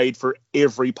 tailor-made for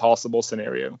every possible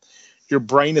scenario. Your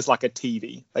brain is like a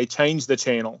TV. They change the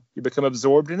channel. You become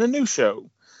absorbed in a new show.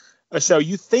 A show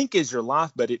you think is your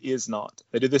life, but it is not.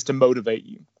 They do this to motivate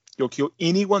you. You'll kill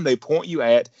anyone they point you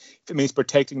at if it means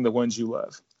protecting the ones you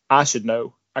love. I should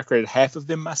know. I created half of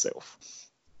them myself.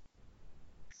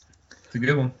 It's a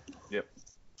good one. Yep.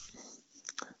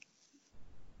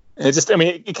 And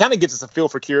it kind of gives us a feel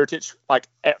for Kuratich, like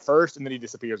at first, and then he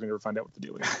disappears. We never find out what the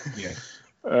deal is.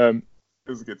 Yeah. It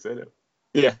was a good setup.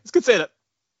 Yeah, it's a good setup.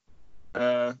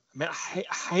 Man,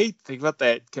 I hate to think about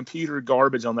that computer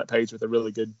garbage on that page with a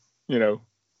really good,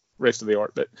 rest of the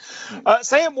art. But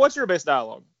Sam, what's your best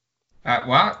dialogue?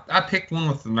 Well, I picked one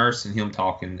with the nurse and him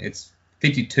talking. It's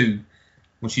 52.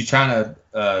 When she's trying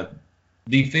to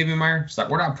defib him there, she's like,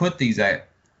 where do I put these at?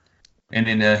 And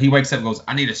then he wakes up and goes,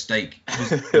 I need a steak.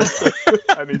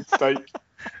 I need steak.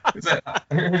 Here's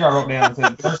what I wrote down. It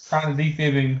said, nurse trying to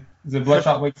defib him. The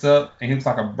Bloodshot wakes up and he looks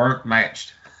like a burnt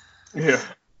match. Yeah.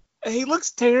 He looks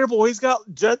terrible. He's got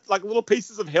just like little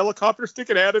pieces of helicopter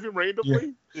sticking out of him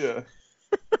randomly. Yeah.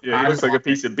 Yeah, he looks like a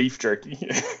piece of beef jerky. He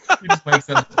just wakes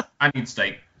up, I need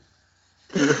steak.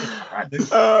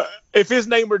 If his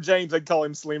name were James, I'd call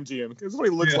him Slim Jim. That's what he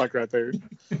looks like right there.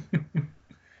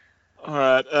 All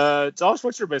right. Josh,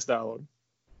 what's your best dialogue?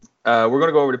 We're going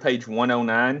to go over to page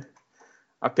 109.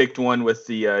 I picked one with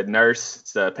the nurse.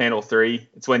 It's panel 3.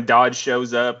 It's when Dodge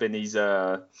shows up and he's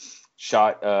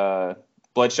shot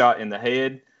Bloodshot in the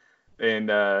head. And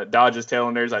Dodge is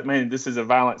telling her, he's like, man, this is a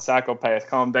violent psychopath.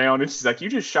 Calm down. And she's like, you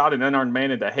just shot an unarmed man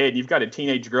in the head. You've got a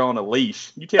teenage girl on a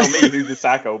leash. You tell me who's the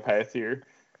psychopath here.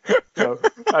 So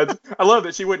I love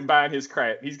that she wouldn't buy his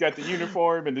crap. He's got the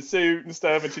uniform and the suit and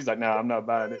stuff. And she's like, no, I'm not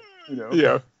buying it.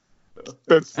 Yeah.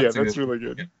 That's really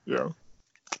good. Yeah.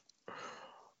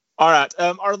 All right.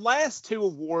 Our last two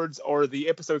awards are the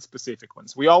episode specific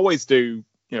ones. We always do,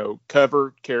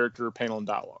 cover, character, panel, and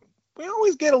dialogue. We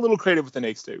always get a little creative with the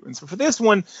next two. And so for this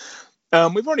one,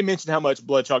 we've already mentioned how much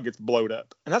Bloodshot gets blowed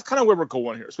up. And that's kind of where we're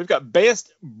going here. So we've got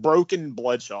best broken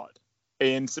Bloodshot.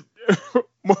 And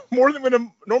more than in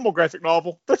a normal graphic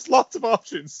novel, there's lots of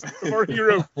options of our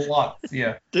hero Lots,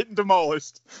 yeah. getting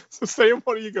demolished. So Sam,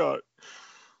 what do you got?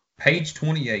 Page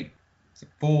 28. It's a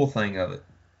full thing of it.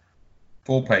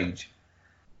 Full page.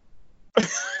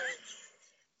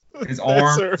 His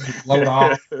arm float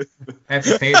off. Half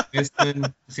his head missing.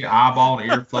 You see an eyeball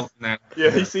and ear floating out.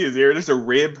 Yeah, you see his ear. There's a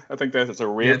rib. I think that's a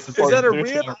rib. Is that a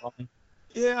rib?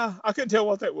 Yeah, I couldn't tell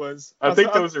what that was. I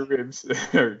think those are ribs.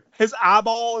 His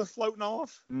eyeball is floating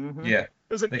off. Mm-hmm. Yeah.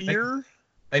 There's an ear.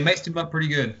 They mixed him up pretty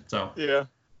good. So. Yeah.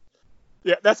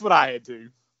 Yeah, that's what I had to.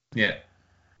 Yeah.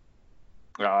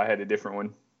 Oh, I had a different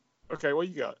one. Okay, what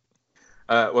you got?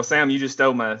 Well, Sam, you just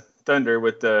stole my thunder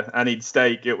with the I need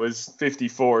steak. It was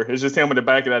 54. It's just him in the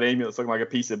back of that ambulance looking like a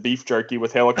piece of beef jerky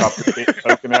with helicopter feet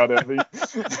poking out of him.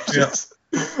 Yeah.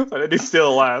 That dude's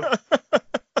still alive.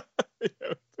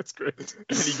 Yeah, that's great.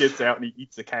 And he gets out and he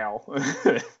eats a cow.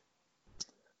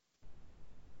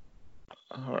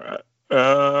 All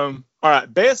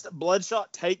right. Best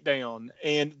Bloodshot takedown.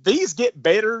 And these get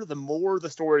better the more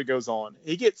the story goes on.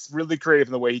 He gets really creative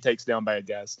in the way he takes down bad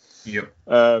guys. Yep.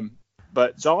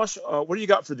 But Josh, what do you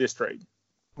got for this trade?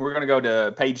 We're going to go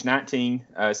to page 19.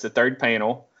 It's the third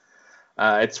panel.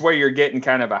 It's where you're getting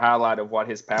kind of a highlight of what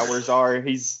his powers are.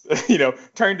 He's,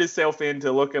 turned himself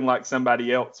into looking like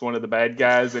somebody else, one of the bad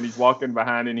guys, and he's walking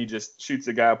behind and he just shoots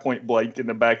a guy point blank in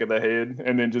the back of the head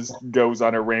and then just goes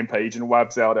on a rampage and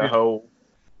wipes out a whole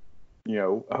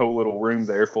little room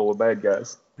there full of bad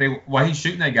guys. While he's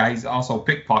shooting that guy, he's also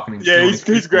pickpocketing. Yeah,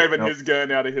 he's grabbing his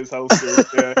gun out of his holster.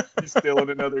 Yeah, he's stealing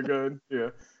another gun. Yeah,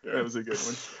 that was a good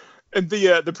one. And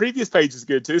the previous page is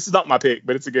good too. This is not my pick,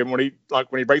 but it's a good one.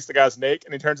 When he breaks the guy's neck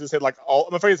and he turns his head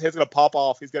I'm afraid his head's gonna pop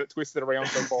off. He's got it twisted around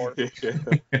so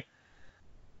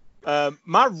far.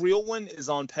 My real one is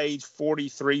on page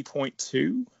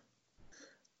 43.2,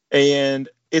 and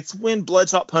it's when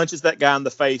Bloodshot punches that guy in the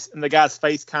face, and the guy's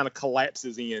face kind of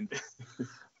collapses in.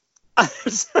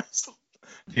 He's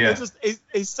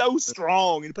so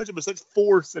strong, and he punches him with such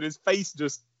force that his face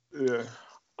just,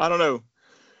 I don't know.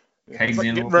 Caves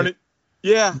in a little bit.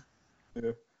 Yeah.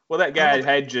 Well, that guy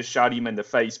had just shot him in the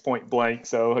face point blank,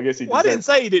 so I guess he. Well, I didn't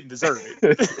say he didn't deserve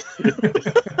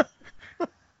it.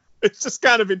 It's just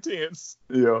kind of intense.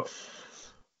 Yeah.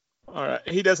 All right.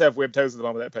 He does have webbed toes at the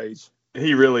bottom of that page.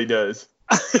 He really does.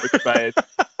 It's bad.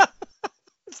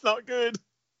 It's not good.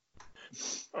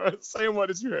 All right, Sam, what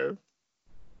did you have?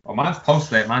 Well, mine's close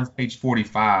to that. Mine's page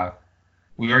 45.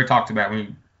 We already talked about when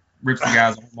he rips the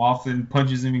guy's arm off and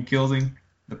punches him and kills him.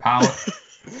 The pilot.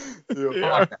 Yeah.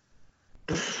 I like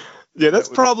that. Yeah, that's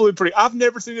probably pretty. I've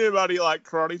never seen anybody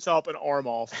karate chop an arm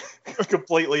off.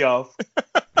 Completely off.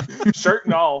 Shirt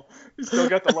and all. He's still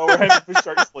got the lower half of his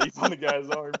shirt sleeve on the guy's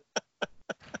arm.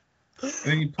 And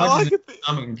then he punches him in the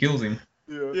stomach and kills him.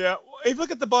 Yeah. If you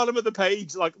look at the bottom of the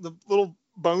page, the little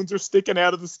bones are sticking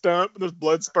out of the stump and there's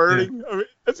blood spurting. Yeah. I mean,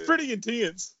 that's pretty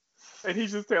intense. And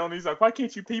he's just he's like, why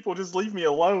can't you people just leave me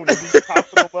alone? And he's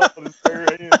popping them up with his bare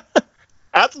hand.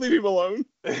 I have to leave him alone.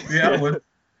 Yeah, I would.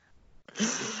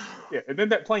 Yeah, and then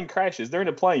that plane crashes. They're in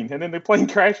a plane, and then the plane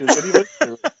crashes, and he lives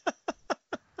through it.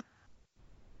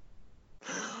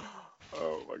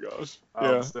 Oh, my gosh.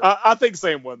 Yeah. I think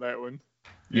Sam won that one.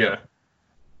 Yeah.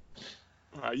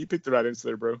 All right, you picked the right answer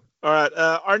there, bro. All right,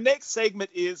 our next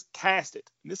segment is Cast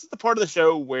It. And this is the part of the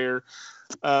show where,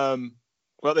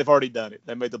 they've already done it.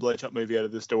 They made the Bloodshot movie out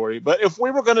of this story. But if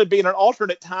we were going to be in an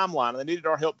alternate timeline and they needed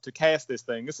our help to cast this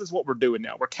thing, this is what we're doing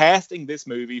now. We're casting this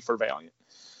movie for Valiant.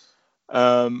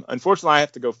 Unfortunately, I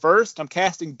have to go first. I'm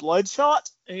casting Bloodshot,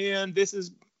 and this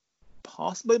is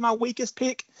possibly my weakest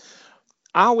pick.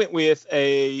 I went with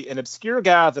an obscure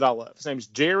guy that I love. His name is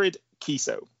Jared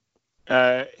Keeso.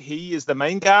 He is the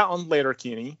main guy on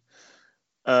Letterkenny.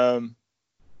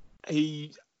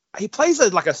 He plays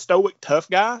a stoic, tough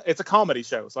guy. It's a comedy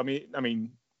show, so I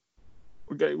mean,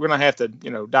 we're gonna have to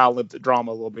dial up the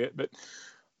drama a little bit.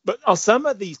 But on some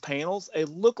of these panels, it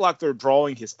look like they're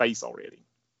drawing his face already.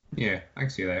 Yeah, I can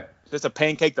see that. Just a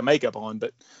pancake the makeup on,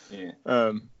 but yeah.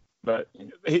 But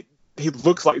he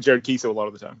looks like Jared Keeso a lot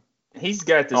of the time. He's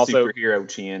got the superhero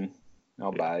chin.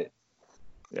 I'll buy it.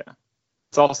 Yeah.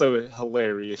 It's also a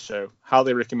hilarious show.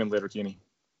 Highly recommend Letterkenny.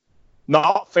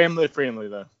 Not family friendly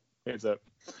though. Heads up.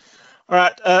 All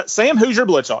right, Sam, who's your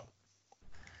Bloodshot?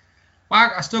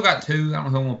 Well, I still got two. I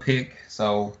don't know who I'm gonna pick.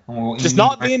 So I'm gonna just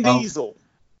not Vin Diesel.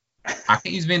 I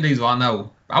can't use Vin Diesel. I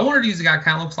know. I wanted to use a guy that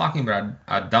kind of looks like him, but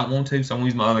I don't want to. So I'm gonna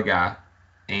use my other guy.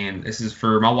 And this is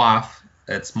for my wife.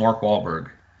 It's Mark Wahlberg.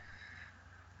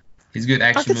 He's a good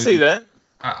action. I can see that.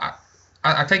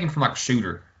 I take him from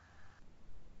Shooter.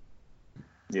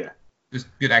 Yeah. Just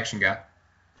good action guy.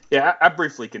 Yeah, I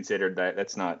briefly considered that.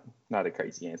 That's not a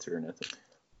crazy answer or nothing.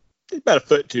 He's about a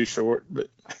foot too short, but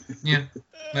yeah.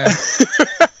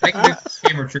 They can do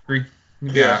camera trickery.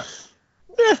 Yeah,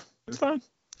 it's fine.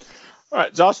 All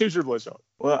right, Josh, who's your Bloodshot?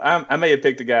 Well, I may have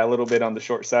picked a guy a little bit on the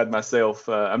short side myself.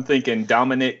 I'm thinking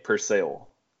Dominic Purcell.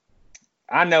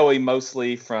 I know him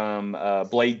mostly from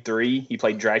Blade 3. He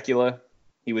played Dracula.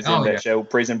 He was in that show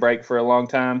Prison Break for a long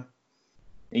time.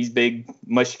 He's big,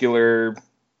 muscular,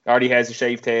 already has a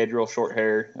shaved head, real short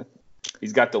hair.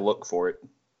 He's got the look for it.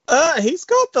 He's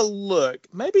got the look.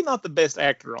 Maybe not the best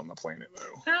actor on the planet,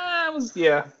 though. I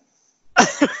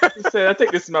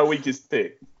think this is my weakest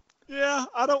pick. Yeah,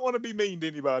 I don't want to be mean to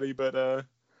anybody, but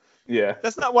yeah,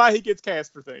 that's not why he gets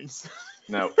cast for things.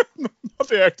 No. Not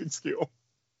the acting skill.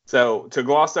 So to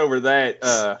gloss over that,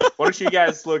 why don't you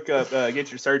guys look up, get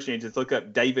your search engines, look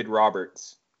up David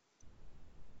Roberts.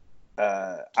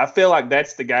 I feel like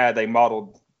that's the guy they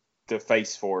modeled the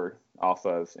face for off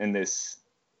of in this.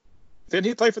 Didn't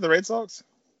he play for the Red Sox?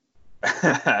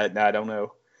 No, I don't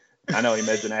know. I know him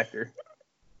as an actor.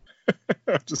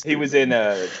 He was in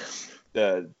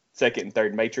the second and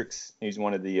third Matrix. He's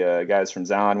one of the guys from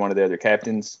Zion, one of the other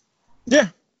captains. Yeah.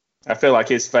 I feel like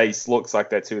his face looks like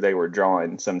that's who they were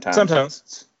drawing sometimes.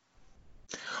 Sometimes.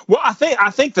 Well, I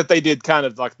think that they did kind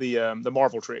of like the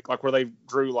Marvel trick, like where they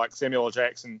drew like Samuel L.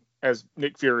 Jackson as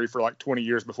Nick Fury for like 20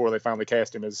 years before they finally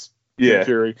cast him as Nick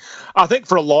Fury. I think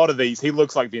for a lot of these, he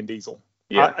looks like Vin Diesel.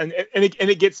 Yeah, and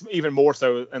it gets even more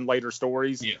so in later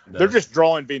stories. Yeah, they're just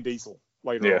drawing Vin Diesel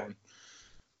later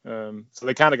on. So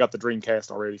they kind of got the dream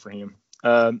cast already for him.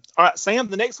 All right, Sam.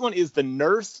 The next one is the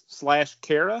nurse /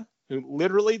 Kara, who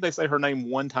literally they say her name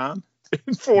one time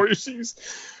in 4 issues.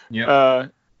 Yeah.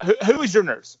 Who is your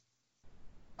nurse?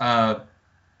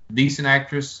 Decent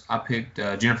actress. I picked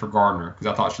Jennifer Gardner because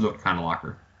I thought she looked kind of like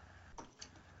her.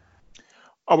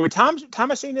 Are we time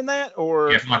machine in that,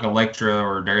 or from like Elektra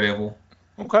or Daredevil?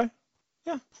 Okay.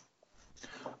 Yeah.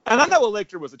 And I know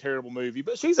Elektra was a terrible movie,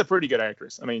 but she's a pretty good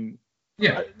actress. I mean,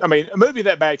 I mean, a movie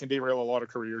that bad can derail a lot of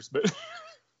careers, but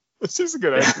she's a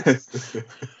good actress.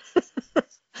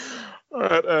 All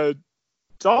right,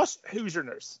 Josh, who's your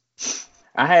nurse?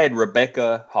 I had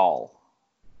Rebecca Hall.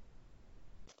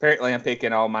 Apparently, I'm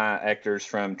picking all my actors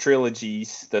from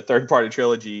trilogies, the third-party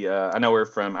trilogy. I know her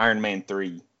from Iron Man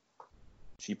 3.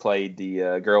 She played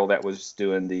the girl that was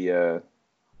doing the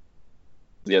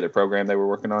other program they were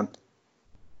working on.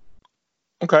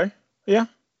 Okay. Yeah.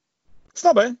 It's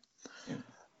not bad. Yeah.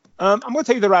 I'm going to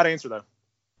tell you the right answer, though.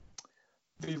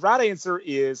 The right answer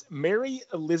is Mary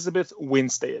Elizabeth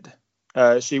Winstead.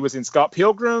 She was in Scott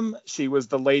Pilgrim. She was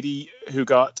the lady who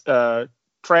got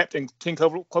trapped in 10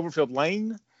 Cloverfield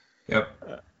Lane.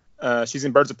 Yep. She's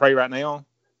in Birds of Prey right now.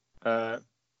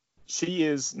 She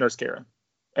is Nurse Kara.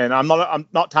 And I'm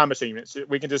not time machining it.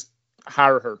 We can just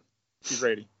hire her. She's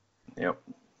ready. Yep.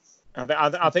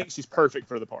 I think she's perfect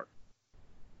for the part.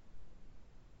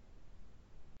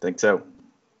 Think so.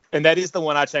 And that is the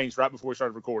one I changed right before we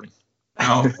started recording.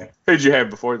 Oh, okay. Who'd you have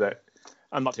before that?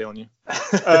 I'm not telling you.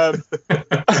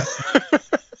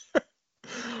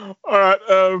 All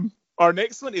right. Our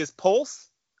next one is Pulse.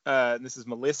 This is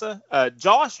Melissa.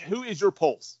 Josh, who is your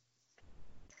Pulse?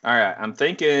 All right. I'm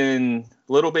thinking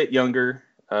a little bit younger.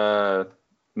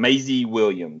 Maisie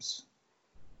Williams.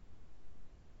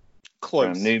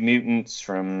 Close. From New Mutants,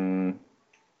 from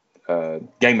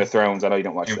Game of Thrones. I know you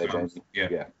don't watch that, James.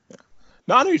 Yeah.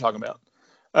 No, I know who you're talking about.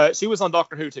 She was on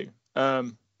Doctor Who, too.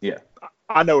 Yeah.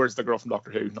 I know her as the girl from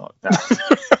Doctor Who, not.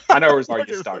 I know her as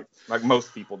Arya Stark, like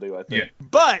most people do, I think. Yeah.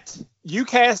 But you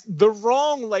cast the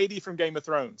wrong lady from Game of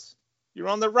Thrones. You're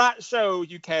on the right show.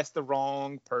 You cast the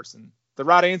wrong person. The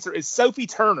right answer is Sophie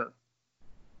Turner.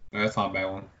 That's not a bad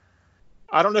one.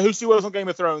 I don't know who she was on Game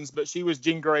of Thrones, but she was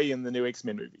Jean Grey in the new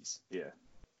X-Men movies. Yeah.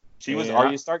 She was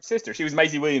Arya Stark's sister. She was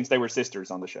Maisie Williams. They were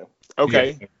sisters on the show.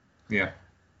 Okay. Yeah.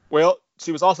 Well,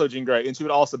 she was also Jean Grey, and she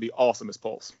would also be awesome as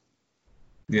Pulse.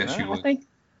 Yeah, she would. I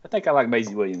think I like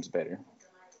Maisie Williams better.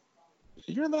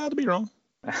 You're allowed to be wrong.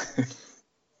 All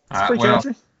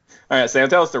right, Sam,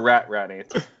 tell us the right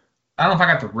answer. I don't know if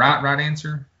I got the right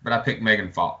answer, but I picked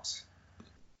Megan Fox.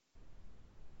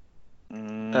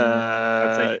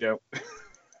 I'd say you don't.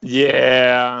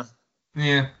 Yeah.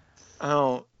 Yeah. I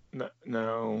don't.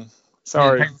 No.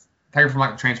 Sorry. Take her from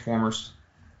like Transformers.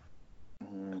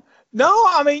 No,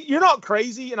 I mean, you're not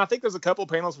crazy, and I think there's a couple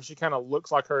panels where she kind of looks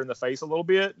like her in the face a little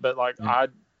bit, but like I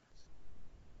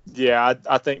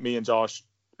think me and Josh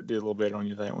did a little better on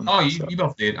you that one. Oh, you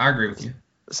both did. I agree with you.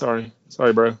 Sorry,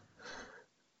 bro.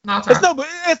 No,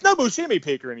 it's no Buscemi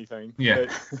pick or anything.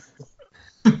 Yeah.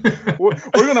 We're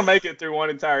gonna make it through one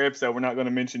entire episode. We're not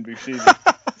gonna mention Buscemi.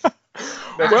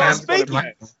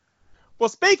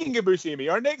 Speaking of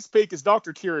Buscemi, our next pick is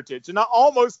Dr. Kiritich, and I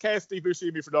almost cast Steve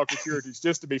Buscemi for Dr. Kiritich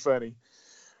just to be funny.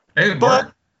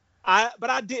 But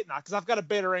I didn't, because I've got a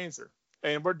better answer.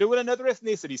 And we're doing another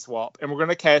ethnicity swap, and we're going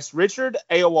to cast Richard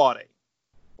Ayoade,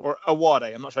 or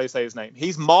Awade. I'm not sure how you say his name.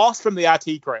 He's Moss from the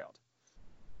IT Crowd.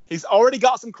 He's already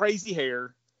got some crazy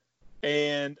hair,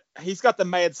 and he's got the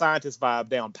mad scientist vibe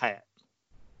down pat.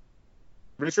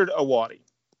 Richard Awade.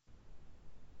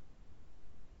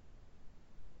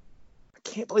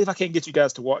 Can't believe I can't get you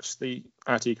guys to watch the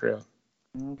IT Crowd.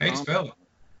 Hey, spell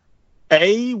it.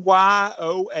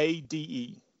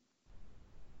 Ayoade.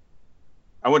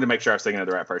 I wanted to make sure I was thinking of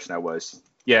the right person. I was.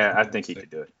 Yeah, I think he could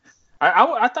do it.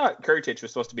 I thought Kiritich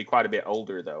was supposed to be quite a bit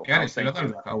older, though. Yeah, I thought he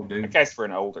was like an old dude. I cast for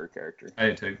an older character. I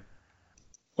did too.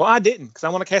 Well, I didn't, because I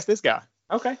want to cast this guy.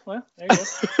 Okay, well, there you go.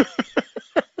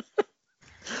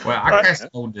 Well, I cast an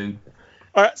old dude.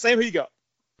 All right, Sam, who you got?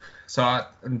 So,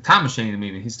 time machining, I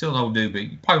mean, he's still an old dude, but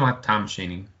you probably won't have time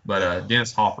machining. But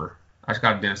Dennis Hopper. I just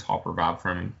got a Dennis Hopper vibe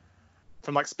from him.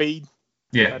 From, like, Speed?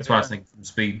 Yeah, that's what I was thinking, from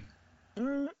Speed.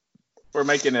 we're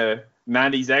making a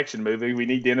 90s action movie. We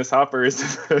need Dennis Hopper.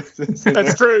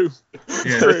 That's true.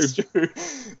 Yeah. That's true.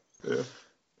 Yeah,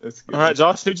 that's good. All right,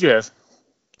 Josh, who'd you have?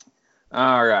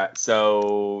 All right,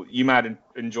 so you might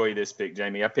enjoy this pick,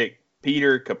 Jamie. I picked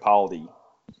Peter Capaldi.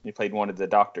 He played one of the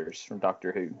doctors from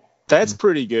Doctor Who. That's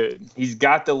pretty good. He's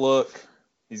got the look.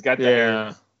 He's got the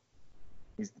hair.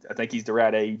 Yeah. I think he's the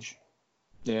right age.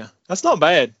 Yeah, that's not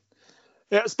bad.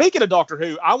 Yeah, speaking of Doctor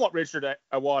Who, I want Richard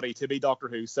Awadi to be Doctor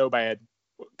Who so bad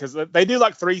because they do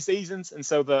like 3 seasons, and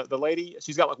so the lady,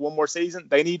 she's got like 1 more season.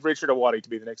 They need Richard Awadi to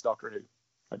be the next Doctor Who.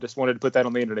 I just wanted to put that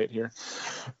on the internet here.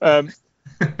 Throwing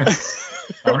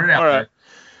it out All right. there.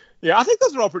 Yeah, I think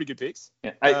those are all pretty good picks.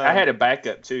 Yeah, I had a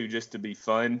backup too, just to be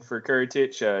fun for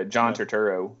Kuratich. John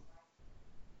Turturro.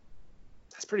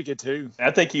 That's pretty good too.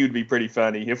 I think he would be pretty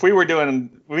funny. If we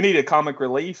need a comic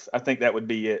relief, I think that would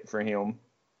be it for him,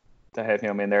 to have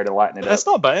him in there to lighten it That's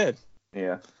up. not bad.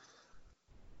 Yeah.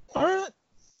 All right.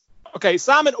 Okay,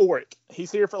 Simon Orrick.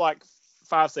 He's here for like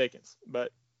 5 seconds,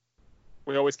 but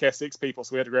we always cast 6 people,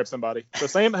 so we had to grab somebody. So,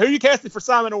 Sam, who you casted for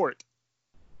Simon Orrick?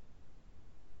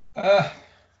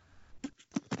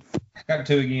 Got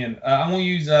 2 again. I'm going to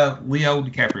use Leo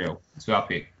DiCaprio. That's who I'll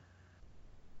pick.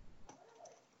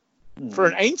 For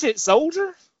an ancient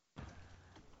soldier?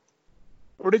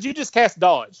 Or did you just cast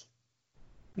Dodge?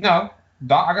 No, I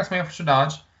got somebody for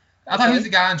Dodge. I thought he was the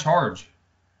guy in charge.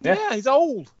 Yeah, he's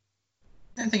old.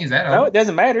 I didn't think he's that No, old. it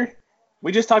doesn't matter.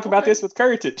 We just talked about this with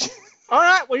Kuratich. All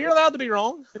right, well, you're allowed to be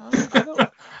wrong. I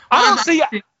don't see.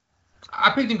 I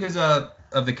picked him because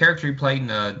of the character he played in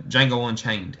Django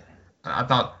Unchained. I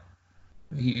thought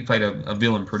he played a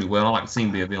villain pretty well. I like to see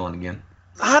him be a villain again.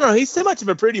 I don't know. He's too much of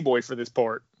a pretty boy for this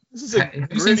part. This is a Have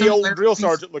you seen gritty some old of drill these?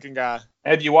 sergeant looking guy.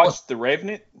 Have you watched The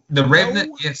Revenant? The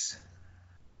Revenant, No. yes.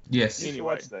 Yes. You should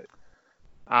Anyway. watch that.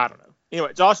 I don't know.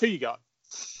 Anyway, Josh, who you got?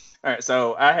 All right,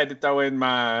 so I had to throw in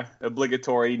my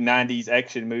obligatory 90s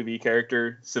action movie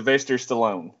character, Sylvester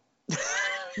Stallone.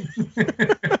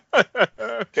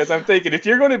 Because I'm thinking, if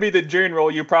you're going to be the general,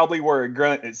 you probably were a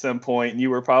grunt at some point, and you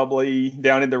were probably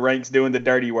down in the ranks doing the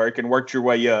dirty work and worked your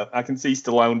way up. I can see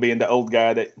Stallone being the old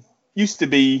guy that used to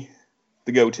be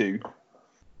the go-to.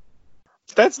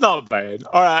 That's not bad.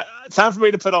 All right, time for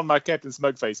me to put on my Captain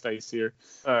Smugface face here.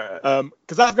 All right.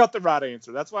 Because I've got the right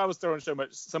answer. That's why I was throwing so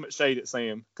much shade at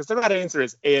Sam. Because the right answer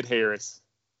is Ed Harris.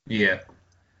 Yeah.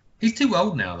 He's too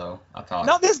old now, though, I thought.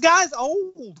 No, this guy's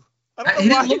old. I don't know He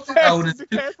why didn't look he that old. passes The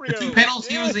DiCaprio. 2 panels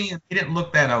he Yeah. was in, he didn't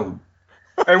look that old.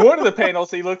 And one of the panels,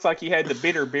 he looks like he had the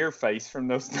bitter beer face from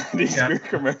those 90s Yeah. beer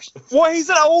commercials. Well, he's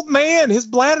an old man. His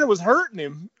bladder was hurting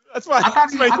him. That's why I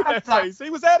thought he's making I that thought- face. He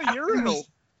was at a I thought he urinal. was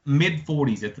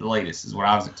mid-40s at the latest is what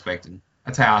I was expecting.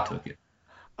 That's how I took it.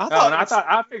 I Oh, and thought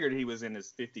I figured he was in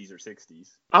his 50s or 60s.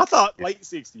 late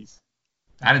 60s.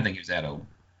 I didn't think he was that old.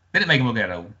 They didn't make him look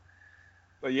that old.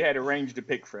 But you had a range to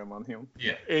pick from on him.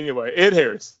 Yeah. Anyway, Ed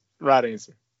Harris, right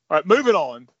answer. All right, moving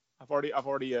on. I've already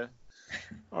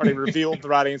revealed the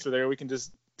right answer there. We can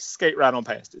just skate right on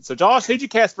past it. So, Josh, who'd you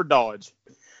cast for Dodge?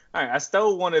 All right, I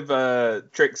stole one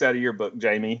of tricks out of your book,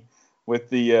 Jamie, with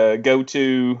the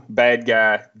go-to bad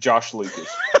guy, Josh Lucas.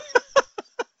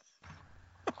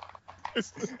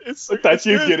 It's I thought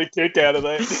you'd good. get a kick out of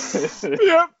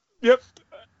that. Yep.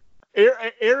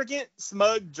 Arrogant,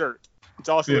 smug jerk.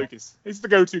 Josh Lucas. He's the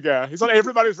go-to guy. He's on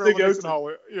everybody's The Rolling go-to. Nixon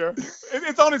Hall. Yeah.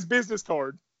 It's on his business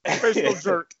card. Professional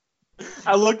jerk.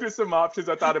 I looked at some options.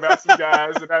 I thought about some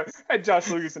guys, and I had Josh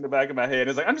Lucas in the back of my head.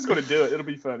 I was like, I'm just going to do it. It'll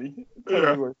be funny.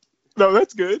 Yeah. No,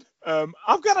 that's good.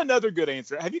 I've got another good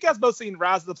answer. Have you guys both seen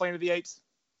Rise of the Planet of the Apes?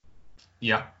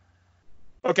 Yeah.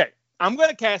 Okay. I'm going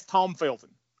to cast Tom Felton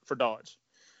for Dodge.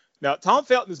 Now, Tom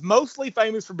Felton is mostly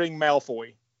famous for being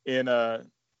Malfoy in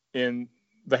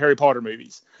the Harry Potter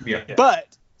movies. Yeah.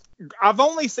 But I've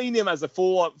only seen him as a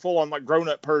full-on like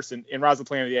grown-up person in Rise of the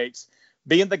Planet of the Apes,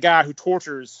 being the guy who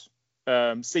tortures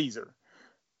Caesar.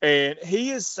 And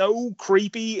he is so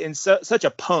creepy and such a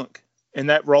punk in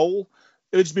that role.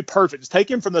 It would just be perfect. Just take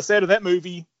him from the set of that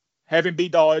movie, have him be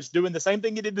Dodge, doing the same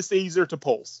thing he did to Caesar to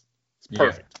Pulse. It's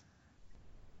perfect.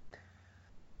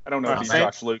 I don't know if he's Sam?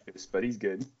 Josh Lucas, but he's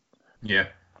good. Yeah.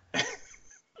 All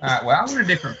right. Well, I went a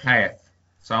different path,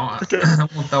 so I'm going to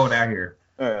throw it out here.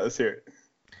 All right, let's hear it.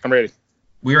 I'm ready.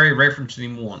 We already referenced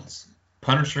him once.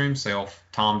 Punisher himself,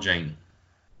 Tom Jane.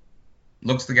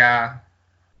 Looks the guy.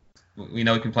 We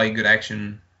know he can play good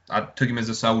action. I took him as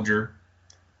a soldier.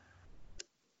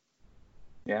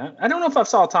 Yeah, I don't know if I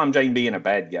saw Tom Jane being a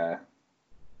bad guy.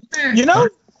 You know,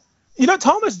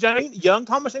 Thomas Jane, young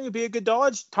Thomas Jane would be a good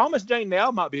Dodge. Thomas Jane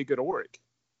now might be a good Auric.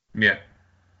 Yeah.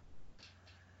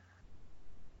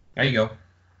 There you go.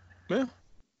 Yeah.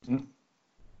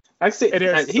 I see.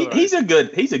 He's a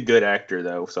good actor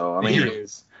though. So I mean, He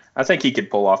is. I think he could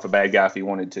pull off a bad guy if he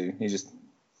wanted to. He just,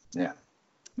 yeah.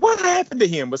 What happened to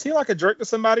him? Was he like a jerk to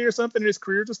somebody or something, and his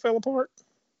career just fell apart?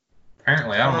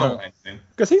 Apparently, I don't know what happened.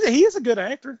 Because he is a good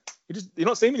actor. You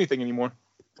don't see him anything anymore.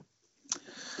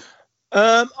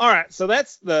 All right, so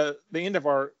that's the end of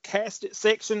our cast it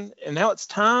section, and now it's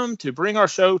time to bring our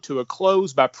show to a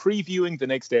close by previewing the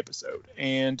next episode.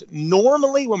 And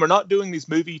normally, when we're not doing these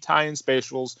movie tie-in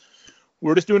specials,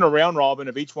 we're just doing a round robin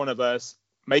of each one of us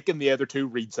making the other two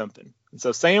read something. And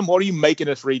so, Sam, what are you making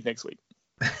us read next week?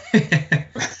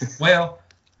 Well,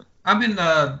 I've been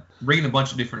reading a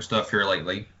bunch of different stuff here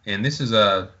lately, and this is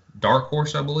a Dark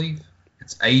Horse, I believe.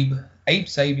 It's Abe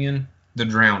Sapien, The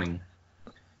Drowning.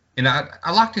 And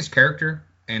I liked his character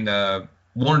and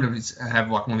wanted to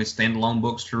have like one of his standalone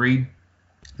books to read.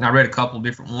 And I read a couple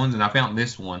different ones, and I found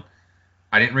this one.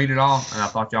 I didn't read it all, and I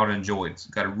thought y'all would enjoy it. It's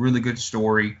got a really good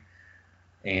story,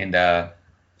 and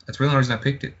that's really the only reason I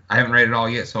picked it. I haven't read it all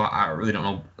yet, so I really don't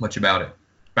know much about it.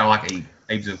 But I like Abe.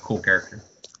 Abe's a cool character.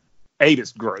 Abe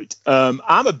is great. I'm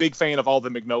a big fan of all the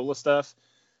Mignola stuff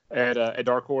at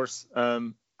Dark Horse.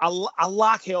 I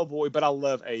like Hellboy, but I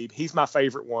love Abe. He's my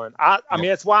favorite one. I mean,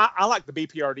 that's why I like the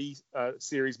BPRD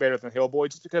series better than Hellboy,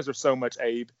 just because there's so much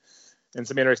Abe and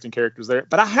some interesting characters there.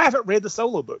 But I haven't read the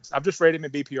solo books. I've just read him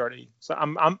in BPRD, so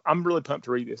I'm really pumped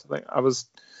to read this. I think I was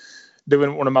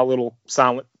doing one of my little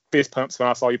silent fist pumps when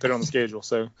I saw you put it on the schedule.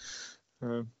 So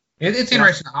it's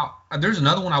interesting. There's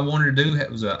another one I wanted to do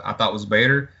that I thought was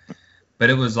better, but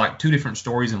it was like two different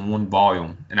stories in one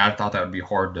volume, and I thought that would be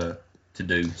hard to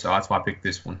do, so that's why I picked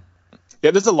this one. Yeah,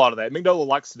 there's a lot of that. Mignola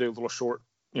likes to do little short,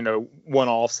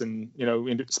 one-offs and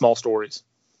into small stories.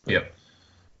 Yep.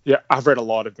 Yeah, I've read a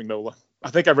lot of Mignola. I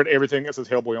think I've read everything that says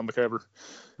Hellboy on the cover.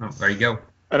 Oh, there you go.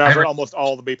 And I've read almost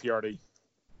all the BPRD.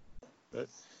 But,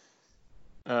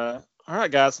 all right,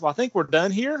 guys. Well, I think we're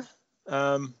done here.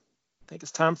 I think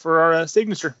it's time for our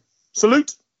signature.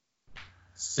 Salute.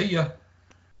 See ya.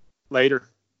 Later.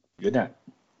 Good night.